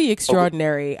that's pretty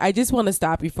extraordinary. I just want to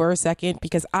stop you for a second,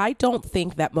 because I don't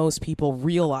think that most people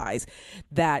realize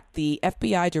that the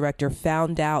FBI director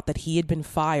found out that he had been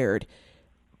fired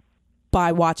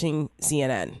by watching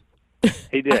CNN.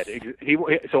 He did.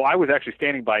 So I was actually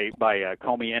standing by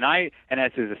Comey, and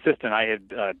as his assistant, I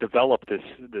had developed this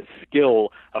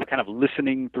skill of kind of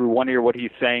listening through one ear what he's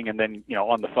saying, and then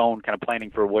on the phone kind of planning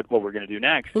for what we're going to do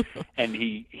next. And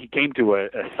he came to a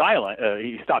silent.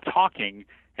 He stopped talking,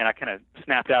 and I kind of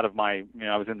snapped out of my.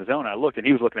 I was in the zone. I looked, and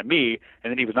he was looking at me,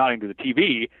 and then he was nodding to the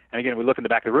TV. And again, we looked in the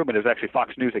back of the room, and it was actually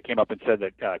Fox News that came up and said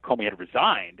that Comey had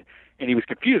resigned. And he was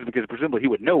confused because presumably he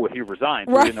would know if he resigned,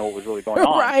 so he didn't know what was really going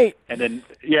on. Right. And then,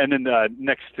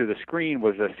 next to the screen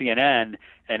was CNN,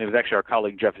 and it was actually our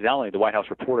colleague Jeff Zeleny, the White House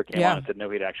reporter, came on and said no,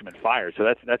 he'd actually been fired. So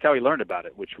that's how he learned about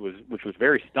it, which was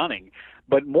very stunning.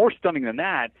 But more stunning than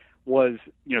that was,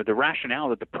 the rationale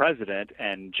that the president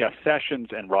and Jeff Sessions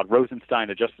and Rod Rosenstein,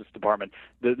 the Justice Department,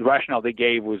 the rationale they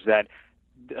gave was that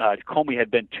Comey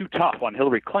had been too tough on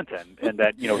Hillary Clinton, and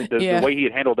that the way he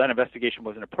had handled that investigation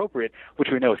wasn't appropriate, which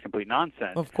we know is complete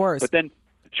nonsense. Of course. But then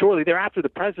shortly thereafter, the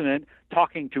president,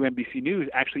 talking to NBC News,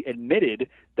 actually admitted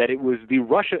that it was the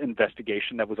Russia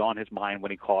investigation that was on his mind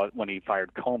when he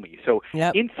fired Comey. So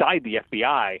inside the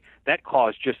FBI, that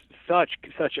caused just such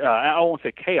I won't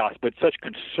say chaos, but such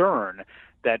concern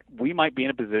that we might be in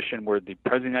a position where the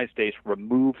President of the United States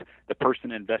removed the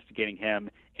person investigating him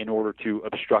in order to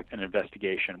obstruct an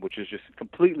investigation, which is just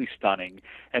completely stunning.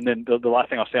 And then the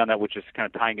last thing I'll say on that, which is kind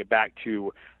of tying it back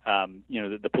to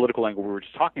the political angle we were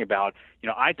just talking about.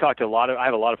 I have a lot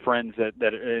of friends that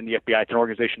are in the FBI. It's an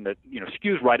organization that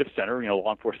skews right of center,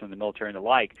 law enforcement, the military, and the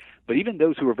like. But even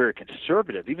those who are very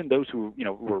conservative, even those who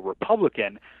were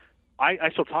Republican,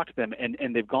 I still talk to them,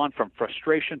 and they've gone from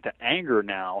frustration to anger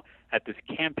now at this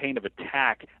campaign of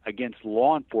attack against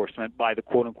law enforcement by the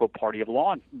quote-unquote party of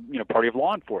law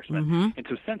enforcement. Mm-hmm. And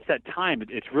so since that time,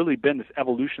 it's really been this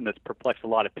evolution that's perplexed a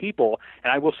lot of people.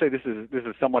 And I will say this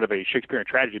is somewhat of a Shakespearean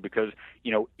tragedy, because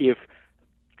if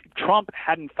Trump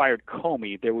hadn't fired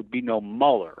Comey, there would be no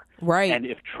Mueller. Right. And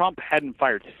if Trump hadn't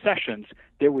fired Sessions,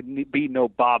 there would be no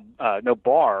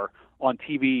Barr on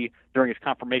TV during his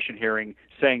confirmation hearing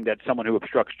saying that someone who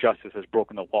obstructs justice has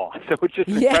broken the law. So it's just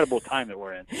an incredible time that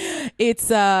we're in.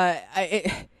 It's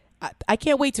I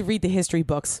can't wait to read the history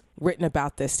books written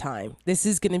about this time. This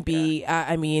is going to be,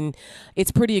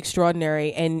 it's pretty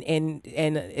extraordinary and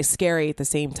it's scary at the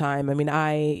same time. I mean,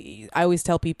 I always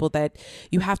tell people that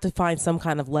you have to find some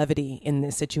kind of levity in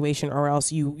this situation, or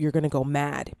else you're going to go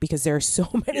mad, because there are so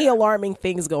many alarming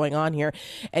things going on here.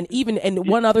 And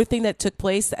one other thing that took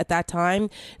place at that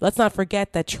time, let's not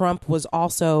forget that Trump was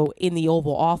also in the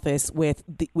Oval Office with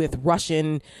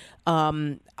Russian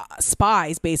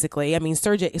spies, basically. I mean,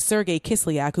 Sergei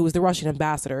Kislyak, who was the Russian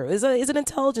ambassador. is an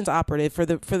intelligence operative for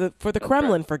the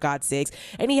Kremlin, for God's sakes.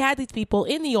 And he had these people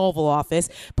in the Oval Office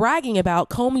bragging about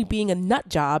Comey being a nut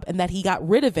job and that he got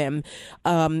rid of him,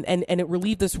 and it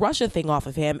relieved this Russia thing off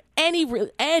of him. And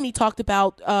he talked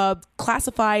about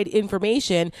classified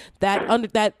information that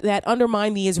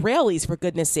undermined the Israelis, for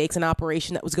goodness sakes, an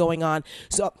operation that was going on.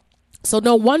 So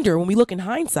no wonder, when we look in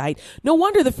hindsight, no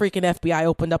wonder the freaking FBI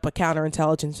opened up a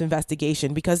counterintelligence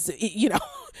investigation, because,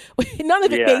 none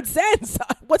of it made sense.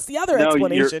 What's the other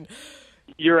explanation?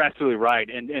 You're absolutely right.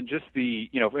 And just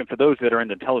and for those that are in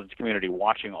the intelligence community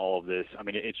watching all of this, I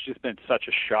mean, it's just been such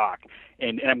a shock.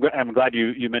 And I'm glad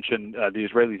you mentioned the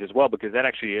Israelis as well, because that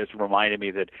actually has reminded me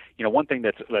that, one thing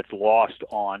that's lost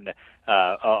on,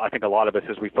 I think, a lot of us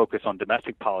as we focus on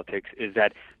domestic politics is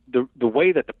that the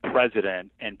way that the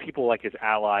president and people like his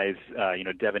allies,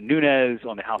 Devin Nunes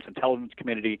on the House Intelligence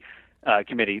Committee,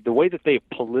 the way that they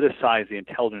politicize the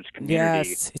intelligence community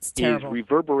is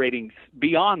reverberating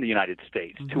beyond the United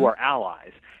States to our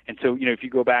allies. And so, if you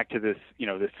go back to this,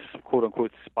 this quote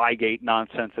unquote Spygate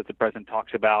nonsense that the president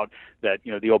talks about, that,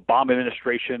 the Obama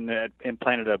administration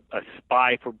implanted a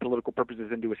spy for political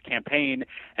purposes into his campaign.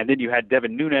 And then you had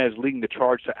Devin Nunes leading the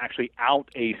charge to actually out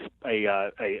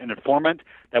an informant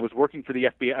that was working for the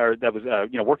FBI, or that was,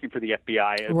 working for the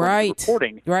FBI.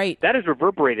 Reporting. Right. That is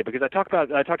reverberated, because I talk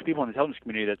to people in the intelligence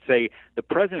community that say the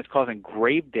president is causing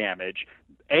grave damage.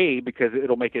 Because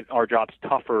it'll make our jobs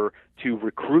tougher to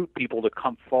recruit people to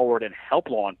come forward and help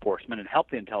law enforcement and help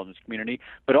the intelligence community,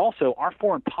 but also our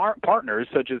foreign partners,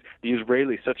 such as the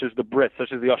Israelis, such as the Brits,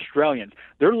 such as the Australians,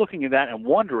 they're looking at that and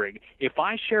wondering, if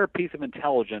I share a piece of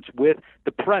intelligence with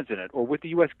the president or with the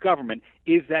U.S. government,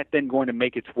 is that then going to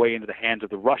make its way into the hands of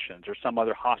the Russians or some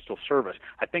other hostile service?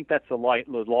 I think that's the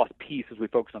lost piece as we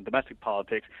focus on domestic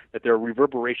politics, that there are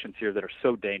reverberations here that are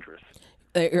so dangerous.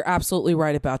 You're absolutely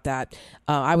right about that.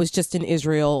 I was just in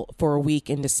Israel for a week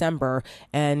in December,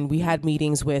 and we had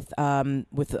meetings with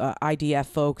IDF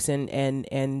folks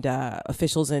and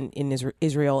officials in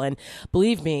Israel. And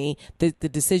believe me, the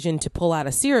decision to pull out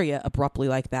of Syria abruptly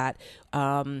like that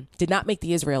did not make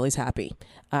the Israelis happy.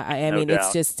 I mean,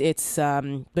 doubt.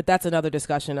 But that's another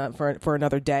discussion for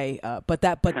another day. But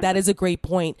that is a great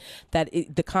point, that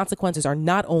the consequences are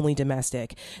not only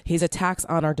domestic. His attacks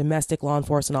on our domestic law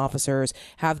enforcement officers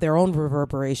have their own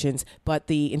reverberations, but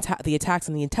the attacks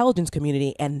on the intelligence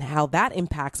community and how that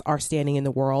impacts our standing in the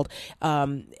world,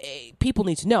 people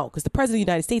need to know, because the president of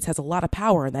the United States has a lot of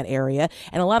power in that area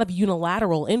and a lot of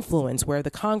unilateral influence where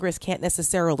the Congress can't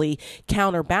necessarily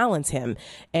counterbalance him.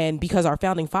 And because our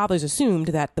founding fathers assumed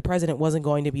that the president wasn't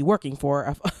going to be working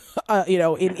for,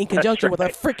 in conjunction with a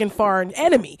freaking foreign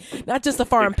enemy, not just a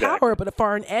foreign power, but a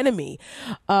foreign enemy.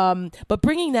 But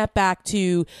bringing that back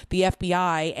to the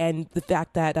FBI and the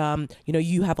fact that,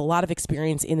 you have a lot of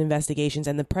experience in investigations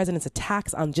and the president's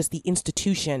attacks on just the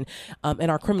institution and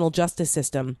our criminal justice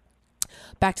system.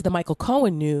 Back to the Michael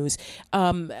Cohen news,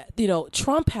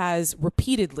 Trump has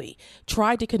repeatedly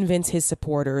tried to convince his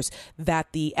supporters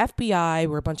that the FBI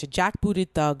were a bunch of jackbooted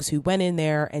thugs who went in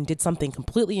there and did something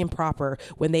completely improper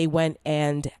when they went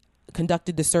and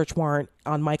conducted the search warrant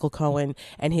on Michael Cohen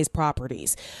and his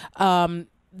properties.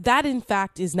 That, in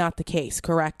fact, is not the case,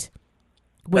 correct?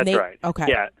 That's right. Okay.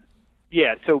 Yeah.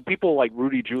 Yeah, so people like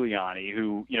Rudy Giuliani,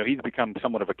 who, he's become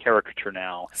somewhat of a caricature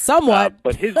now. Somewhat.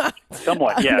 But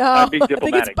somewhat, yeah. No, I'm being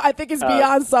diplomatic. I think it's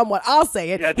beyond somewhat. I'll say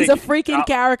it. Yeah, he's a freaking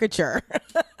caricature.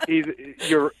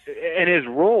 And his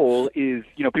role is,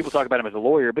 people talk about him as a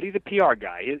lawyer, but he's a PR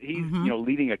guy. He's,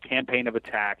 leading a campaign of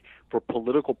attack for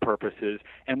political purposes.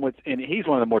 And he's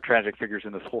one of the more tragic figures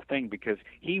in this whole thing, because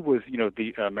he was,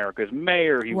 the America's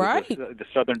mayor. He was the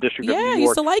Southern District of New York,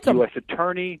 used to like him. U.S.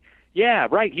 attorney. Yeah,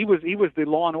 right. He was the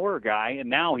Law and Order guy, and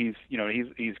now he's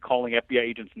calling FBI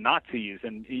agents Nazis,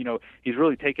 and he's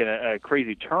really taken a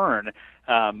crazy turn,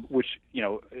 which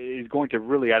is going to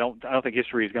really I don't think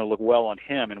history is going to look well on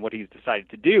him and what he's decided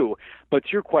to do. But to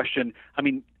your question, I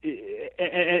mean,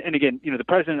 and again, the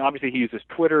president, obviously he uses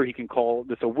Twitter. He can call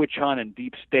this a witch hunt and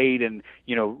deep state, and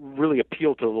really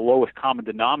appeal to the lowest common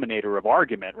denominator of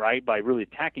argument, right? By really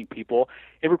attacking people.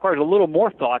 It requires a little more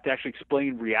thought to actually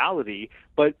explain reality.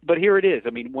 But here it is. I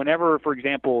mean, whenever, for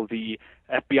example, the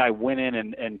FBI went in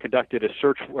and conducted a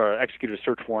search, executed a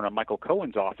search warrant on Michael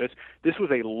Cohen's office, this was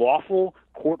a lawful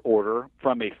court order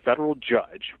from a federal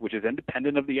judge, which is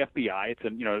independent of the FBI. It's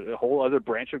a whole other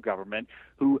branch of government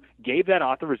who gave that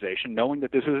authorization, knowing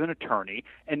that this was an attorney.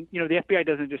 And the FBI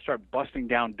doesn't just start busting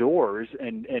down doors.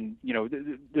 And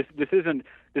this isn't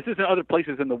other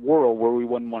places in the world where we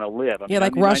wouldn't want to live. I mean,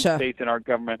 like the Russia. United States and our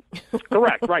government,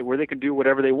 correct, right, where they can do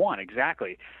whatever they want,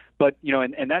 exactly. But,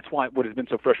 and that's why what has been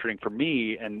so frustrating for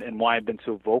me and why I've been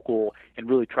so vocal and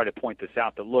really try to point this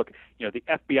out, that, look, the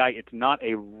FBI, it's not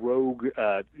a rogue,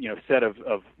 set of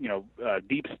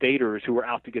deep staters who are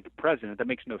out to get the president. That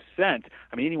makes no sense.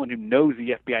 I mean, anyone who knows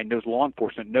the FBI, knows law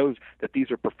enforcement, knows that these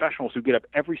are professionals who get up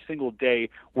every single day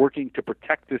working to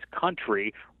protect this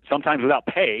country, sometimes without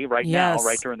pay now,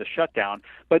 right during the shutdown.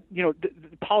 But, the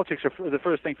politics are the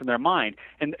first thing from their mind.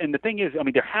 And the thing is, I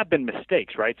mean, there have been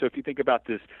mistakes, right? So if you think about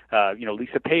this,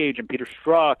 Lisa Page and Peter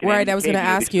Strzok. And right, I was going to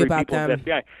ask you about them.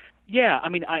 FBI. Yeah, I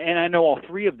mean, I know all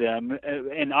three of them,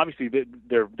 and obviously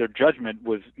their judgment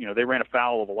was, they ran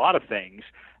afoul of a lot of things,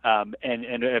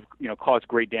 and have caused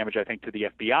great damage, I think, to the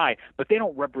FBI. But they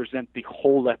don't represent the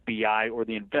whole FBI or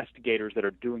the investigators that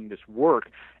are doing this work.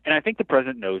 And I think the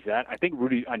president knows that. I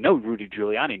know Rudy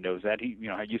Giuliani knows that. He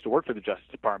used to work for the Justice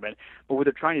Department. But what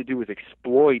they're trying to do is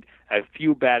exploit a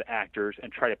few bad actors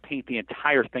and try to paint the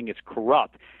entire thing as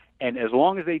corrupt. And as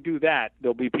long as they do that,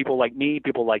 there'll be people like me,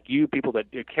 people like you, people that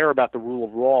care about the rule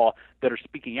of law that are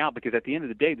speaking out, because at the end of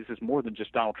the day, this is more than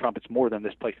just Donald Trump. It's more than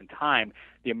this place and time.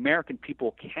 The American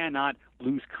people cannot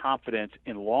lose confidence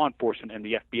in law enforcement and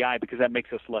the FBI, because that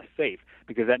makes us less safe,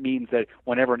 because that means that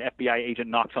whenever an FBI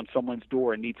agent knocks on someone's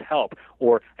door and needs help,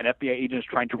 or an FBI agent is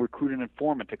trying to recruit an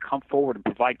informant to come forward and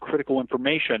provide critical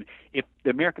information, if the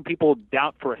American people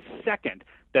doubt for a second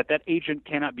that agent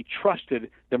cannot be trusted,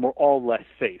 then we're all less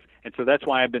safe. And so that's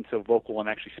why I've been so vocal and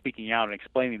actually speaking out and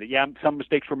explaining that, yeah, some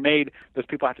mistakes were made. Those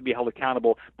people have to be held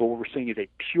accountable. But what we're seeing is a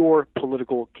pure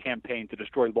political campaign to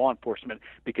destroy law enforcement,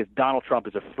 because Donald Trump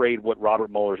is afraid what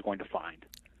Robert Mueller is going to find.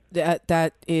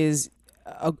 That is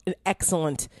an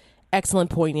excellent,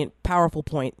 poignant, powerful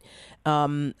point.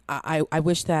 I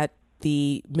wish that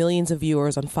the millions of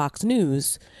viewers on Fox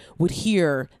News would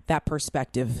hear that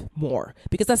perspective more,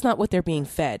 because that's not what they're being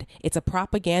fed. It's a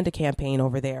propaganda campaign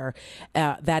over there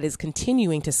that is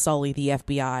continuing to sully the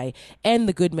FBI and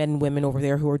the good men and women over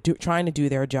there who are trying to do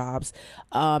their jobs.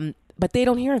 But they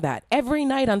don't hear that. Every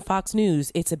night on Fox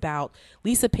News, it's about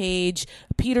Lisa Page,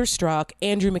 Peter Strzok,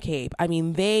 Andrew McCabe. I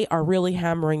mean, they are really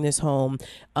hammering this home,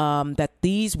 that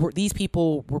these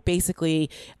people were basically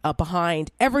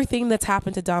behind everything that's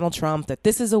happened to Donald Trump, that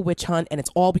this is a witch hunt and it's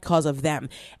all because of them.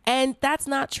 And that's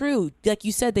not true. Like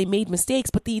you said, they made mistakes,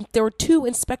 but there were 2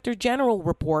 Inspector General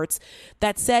reports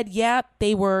that said, yeah,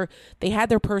 they had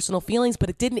their personal feelings, but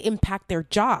it didn't impact their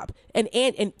job. And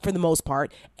for the most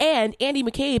part, and Andy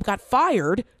McCabe got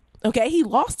fired. Okay, he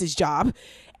lost his job,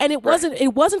 and it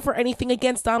wasn't for anything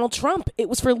against Donald Trump. It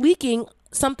was for leaking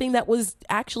something that was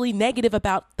actually negative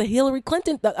about the the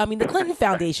Clinton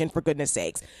Foundation, for goodness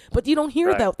sakes. But you don't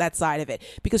hear that side of it,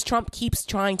 because Trump keeps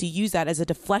trying to use that as a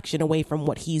deflection away from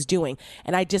what he's doing.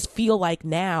 And I just feel like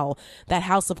now that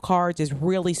house of cards is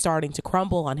really starting to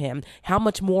crumble on him. How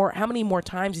many more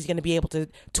times he's going to be able to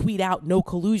tweet out "no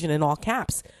collusion" in all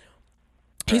caps?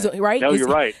 He's right. No, you're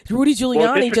right. Rudy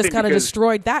Giuliani just kind of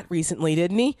destroyed that recently,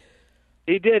 didn't he?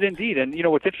 He did indeed. And,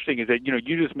 what's interesting is that,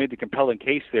 you just made the compelling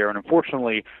case there. And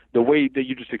unfortunately, the way that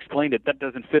you just explained it, that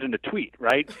doesn't fit in a tweet,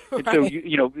 right? And so,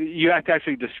 you have to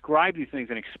actually describe these things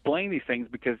and explain these things,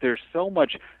 because there's so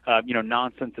much,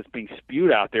 nonsense that's being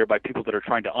spewed out there by people that are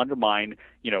trying to undermine,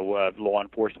 law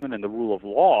enforcement and the rule of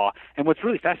law. And what's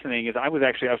really fascinating is I was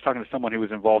talking to someone who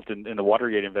was involved in the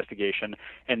Watergate investigation,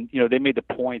 and, they made the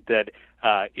point that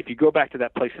if you go back to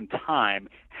that place in time,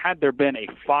 had there been a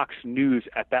Fox News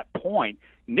at that point,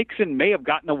 Nixon may have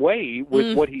gotten away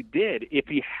with what he did if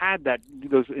he had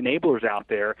those enablers out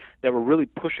there that were really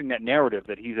pushing that narrative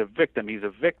that he's a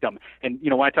victim. And,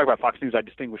 when I talk about Fox News, I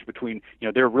distinguish between,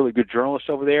 there are really good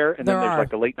journalists over there, and then there's like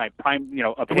the late night prime,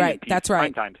 opinion piece,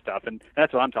 primetime stuff. And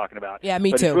that's what I'm talking about. Yeah, me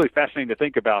too. But it's really fascinating to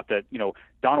think about that,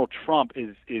 Donald Trump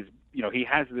is he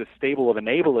has this stable of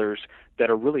enablers that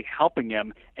are really helping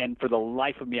him, and for the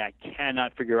life of me, I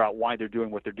cannot figure out why they're doing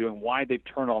what they're doing, why they've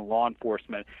turned on law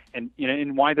enforcement, and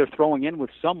and why they're throwing in with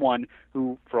someone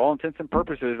who, for all intents and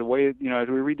purposes, the way as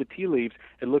we read the tea leaves,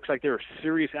 it looks like there are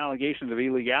serious allegations of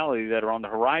illegality that are on the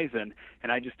horizon,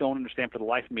 and I just don't understand for the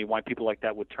life of me why people like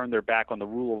that would turn their back on the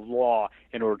rule of law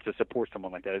in order to support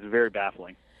someone like that. It's very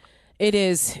baffling. It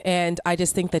is, and I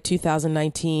just think that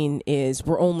 2019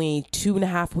 we're only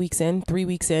 2.5 weeks in, 3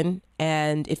 weeks in,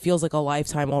 and it feels like a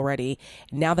lifetime already.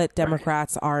 Now that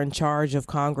Democrats are in charge of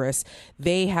Congress,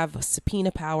 they have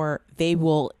subpoena power. They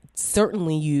will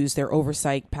certainly use their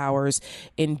oversight powers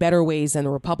in better ways than the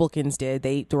Republicans did.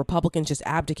 The Republicans just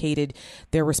abdicated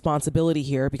their responsibility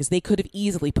here because they could have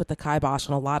easily put the kibosh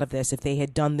on a lot of this if they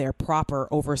had done their proper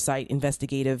oversight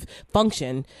investigative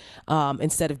function,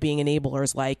 instead of being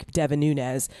enablers like Devin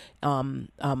Nunes,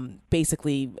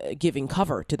 basically giving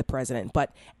cover to the president.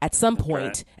 But at some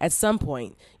point,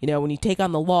 when you take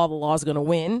on the law is going to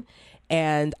win,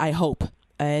 and I hope.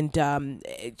 And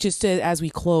as we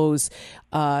close,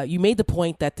 you made the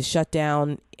point that the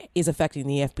shutdown is affecting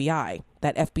the FBI,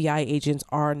 that FBI agents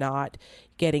are not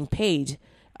getting paid,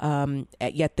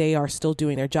 yet they are still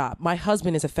doing their job. My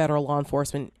husband is a federal law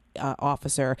enforcement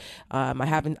officer.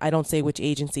 I don't say which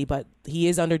agency, but he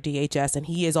is under DHS, and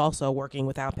he is also working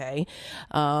without pay.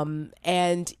 Have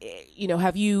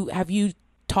you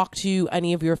talk to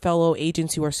any of your fellow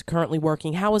agents who are currently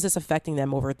working? How is this affecting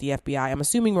them over at the FBI? I'm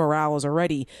assuming morale is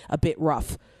already a bit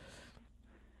rough.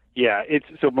 Yeah,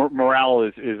 morale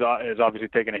is obviously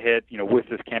taking a hit. With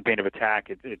this campaign of attack,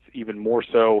 it's even more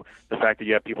so the fact that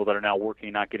you have people that are now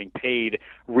working, not getting paid,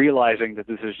 realizing that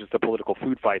this is just a political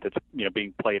food fight that's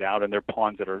being played out, and they're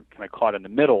pawns that are kind of caught in the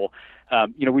middle.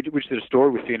 We just did a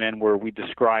story with CNN where we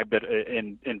described that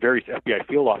in various FBI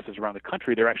field offices around the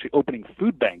country, they're actually opening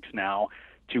food banks now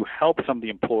to help some of the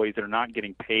employees that are not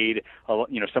getting paid.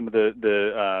 Some of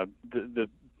the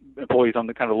employees on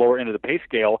the kind of lower end of the pay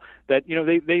scale that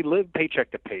they live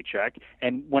paycheck to paycheck,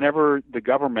 and whenever the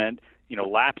government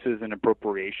lapses in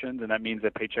appropriations, and that means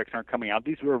that paychecks aren't coming out,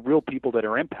 these are real people that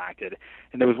are impacted.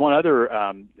 And there was one other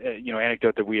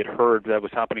anecdote that we had heard that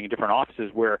was happening in different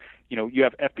offices where you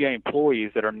have FBI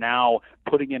employees that are now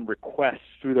putting in requests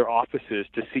through their offices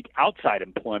to seek outside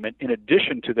employment in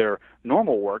addition to their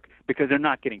normal work because they're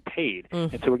not getting paid.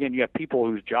 And so again, you have people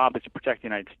whose job is to protect the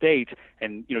United States,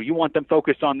 and you want them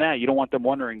focused on that. You don't want them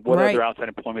wondering what other outside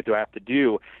employment do I have to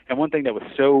do. And one thing that was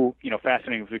so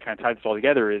fascinating as we kind of tied this all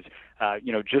together is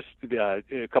just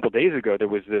a couple of days ago, there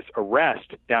was this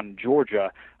arrest down in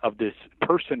Georgia of this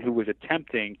person who was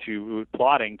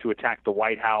plotting to attack the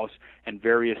White House and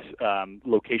various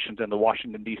locations in the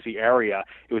Washington, D.C. area.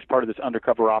 It was part of this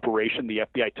undercover operation. The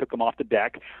FBI took him off the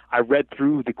deck. I read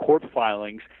through the court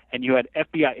filings, and you had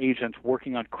FBI agents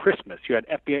working on Christmas. You had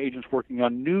FBI agents working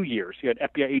on New Year's. You had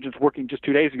FBI agents working just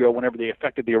 2 days ago whenever they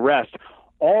effected the arrest,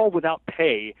 all without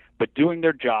pay, but doing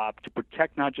their job to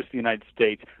protect not just the United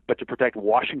States, but to protect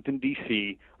Washington,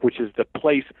 D.C., which is the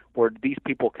place where these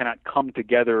people cannot come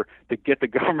together to get the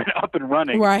government up and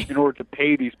running in order to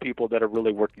pay these people that are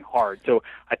really working hard. So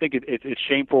I think it's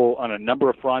shameful on a number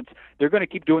of fronts. They're going to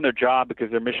keep doing their job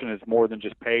because their mission is more than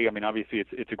just pay. I mean, obviously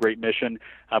it's a great mission,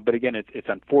 but again, it's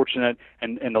unfortunate.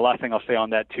 And the last thing I'll say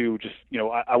on that too, just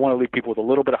I want to leave people with a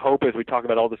little bit of hope as we talk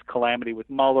about all this calamity with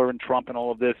Mueller and Trump and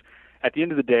all of this. At the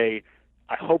end of the day,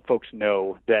 I hope folks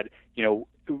know that,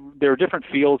 there are different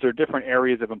fields, there are different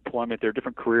areas of employment, there are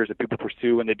different careers that people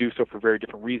pursue, and they do so for very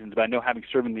different reasons. But I know, having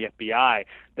served in the FBI,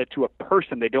 that to a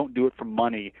person, they don't do it for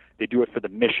money, they do it for the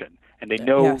mission. And they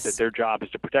know that their job is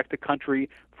to protect the country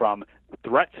from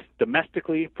threats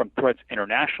domestically, from threats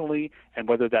internationally, and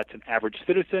whether that's an average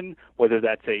citizen, whether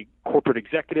that's a corporate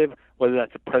executive, whether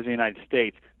that's the President of the United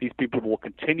States, these people will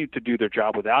continue to do their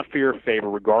job without fear or favor,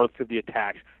 regardless of the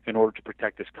attacks, in order to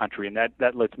protect this country. And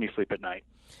that lets me sleep at night.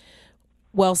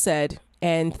 Well said.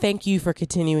 And thank you for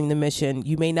continuing the mission.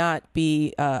 You may not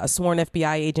be a sworn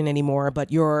FBI agent anymore,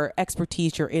 but your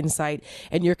expertise, your insight,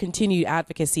 and your continued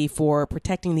advocacy for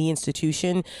protecting the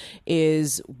institution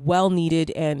is well needed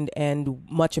and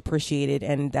much appreciated.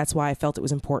 And that's why I felt it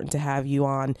was important to have you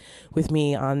on with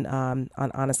me on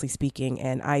Honestly Speaking.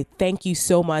 And I thank you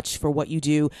so much for what you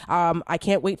do. I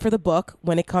can't wait for the book.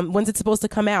 When's it supposed to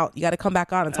come out? You got to come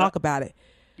back on and talk about it.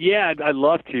 Yeah, I'd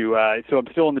love to. So I'm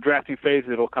still in the drafting phase.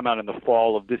 It'll come out in the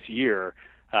fall of this year,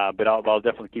 but I'll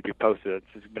definitely keep you posted.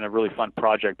 It's been a really fun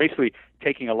project, basically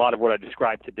taking a lot of what I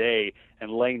described today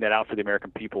and laying that out for the American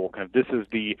people. Kind of this is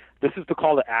the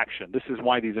call to action. This is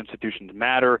why these institutions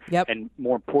matter, and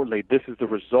more importantly, this is the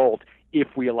result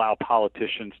if we allow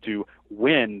politicians to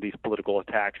win these political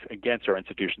attacks against our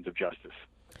institutions of justice.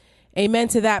 Amen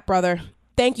to that, brother.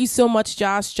 Thank you so much,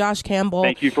 Josh. Josh Campbell.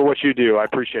 Thank you for what you do. I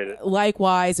appreciate it.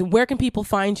 Likewise. And where can people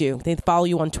find you? They follow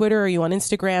you on Twitter? Or are you on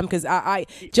Instagram? Because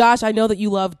Josh, I know that you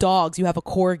love dogs. You have a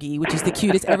corgi, which is the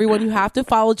cutest. Everyone, you have to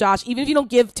follow Josh. Even if you don't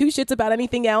give two shits about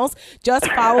anything else, just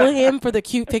follow him for the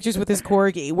cute pictures with his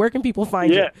corgi. Where can people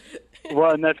find you?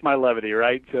 Well, and that's my levity,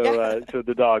 right? So, so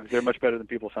the dogs, they're much better than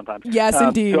people sometimes. Yes,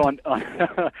 indeed.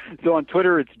 So on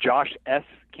Twitter, it's Josh S.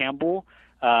 Campbell.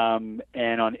 And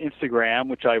on Instagram,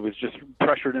 which I was just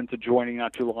pressured into joining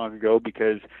not too long ago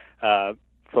because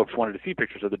folks wanted to see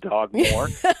pictures of the dog more,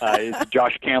 it's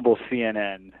Josh Campbell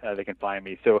CNN. They can find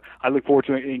me. So I look forward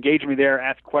to engaging me there,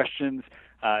 ask questions.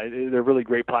 They're really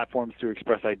great platforms to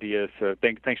express ideas. So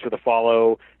thanks for the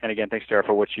follow, and again, thanks, Tara,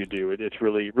 for what you do. It's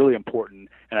really, really important,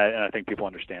 and I think people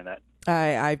understand that.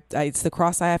 It's the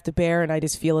cross I have to bear, and I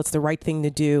just feel it's the right thing to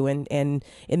do. And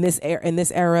in this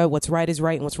era, what's right is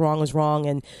right, and what's wrong is wrong,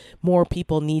 and more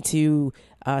people need to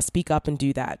speak up and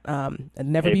do that. And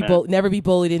never be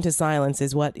bullied into silence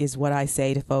is what I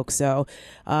say to folks. So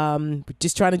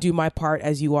just trying to do my part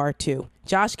as you are too.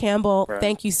 Josh Campbell,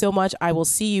 Thank you so much. I will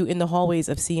see you in the hallways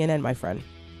of CNN, my friend.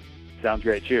 Sounds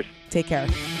great. Cheers. Take care.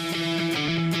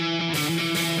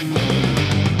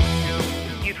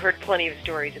 You've heard plenty of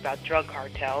stories about drug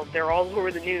cartels. They're all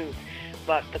over the news.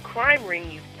 But the crime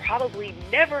ring you've probably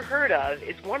never heard of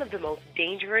is one of the most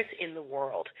dangerous in the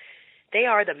world. They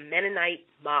are the Mennonite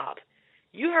mob.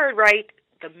 You heard right,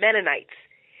 the Mennonites.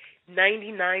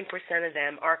 99% of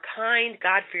them are kind,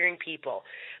 God-fearing people.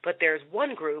 But there's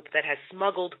one group that has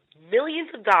smuggled millions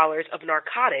of dollars of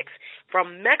narcotics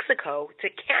from Mexico to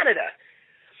Canada.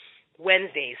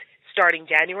 Wednesdays, starting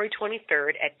January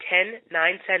 23rd at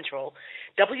 10/9 Central,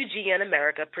 WGN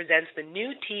America presents the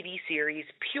new TV series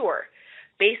Pure,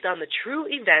 based on the true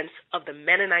events of the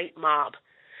Mennonite mob.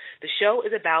 The show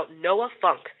is about Noah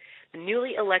Funk, the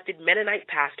newly elected Mennonite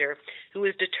pastor who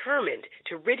is determined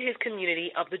to rid his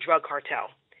community of the drug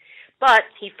cartel. But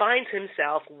he finds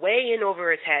himself way in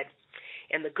over his head,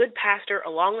 and the good pastor,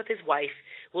 along with his wife,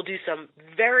 will do some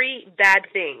very bad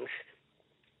things,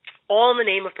 all in the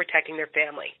name of protecting their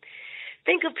family.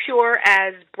 Think of Pure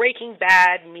as Breaking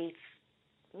Bad meets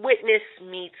Witness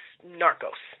meets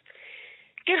Narcos.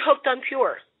 Get hooked on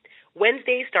Pure.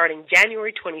 Wednesday starting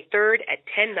January 23rd at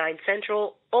 10/9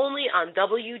 Central, only on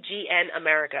WGN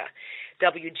America.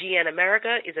 WGN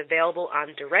America is available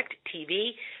on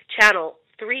DirecTV, Channel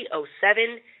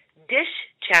 307, Dish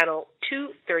Channel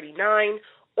 239,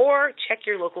 or check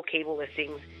your local cable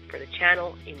listings for the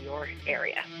channel in your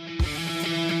area.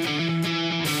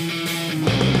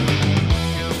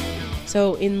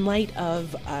 So in light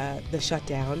of the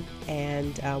shutdown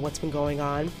and what's been going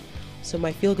on, so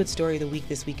my feel-good story of the week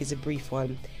this week is a brief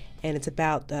one, and it's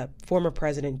about former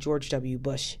President George W.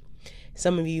 Bush.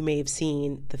 Some of you may have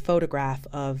seen the photograph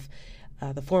of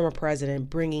the former president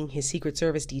bringing his Secret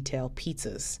Service detail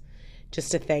pizzas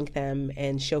just to thank them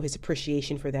and show his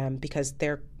appreciation for them because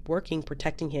they're working,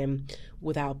 protecting him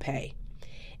without pay.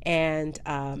 And,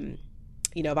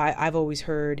 I've always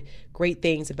heard great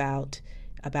things about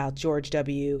George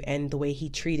W. and the way he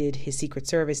treated his Secret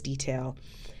Service detail.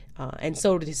 And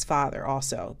so did his father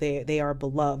also. They are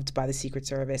beloved by the Secret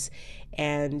Service.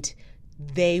 And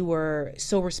they were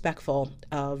so respectful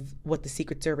of what the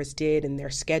Secret Service did and their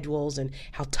schedules and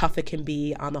how tough it can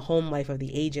be on the home life of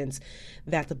the agents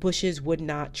that the Bushes would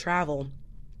not travel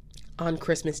on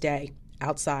Christmas Day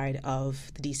outside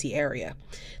of the D.C. area.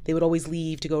 They would always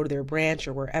leave to go to their branch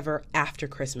or wherever after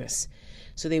Christmas.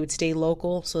 So they would stay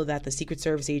local so that the Secret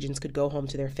Service agents could go home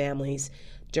to their families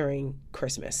during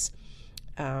Christmas.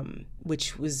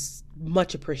 Which was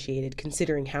much appreciated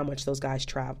considering how much those guys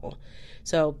travel.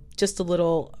 So just a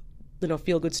little,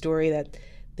 feel-good story that,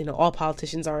 all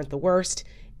politicians aren't the worst.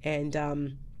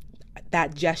 And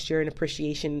that gesture and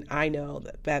appreciation, I know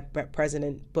that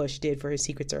President Bush did for his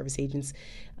Secret Service agents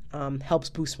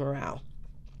helps boost morale.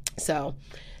 So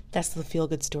that's the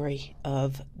feel-good story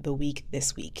of the week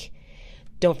this week.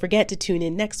 Don't forget to tune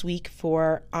in next week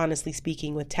for Honestly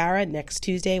Speaking with Tara. Next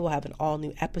Tuesday, we'll have an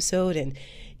all-new episode. And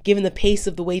given the pace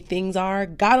of the way things are,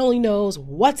 God only knows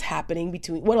what'll happen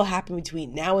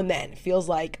between now and then. It feels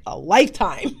like a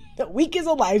lifetime. A week is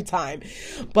a lifetime.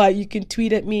 But you can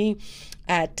tweet at me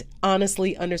at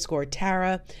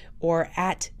honestly_Tara or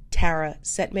at Tara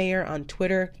Setmayer on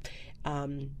Twitter.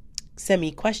 Send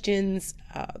me questions.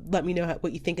 Let me know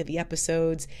what you think of the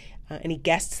episodes. Any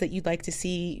guests that you'd like to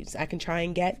see I can try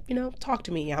and get, talk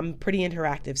to me. I'm pretty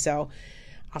interactive. So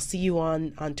I'll see you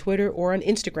on Twitter or on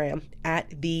Instagram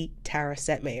at the Tara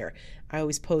Setmayer. I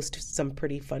always post some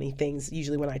pretty funny things.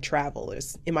 Usually when I travel,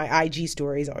 in my IG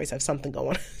stories, I always have something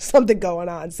going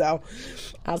on. So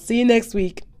I'll see you next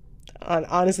week on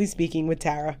Honestly Speaking with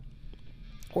Tara,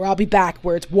 where I'll be back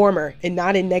where it's warmer and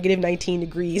not in -19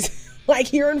 degrees like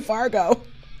here in Fargo.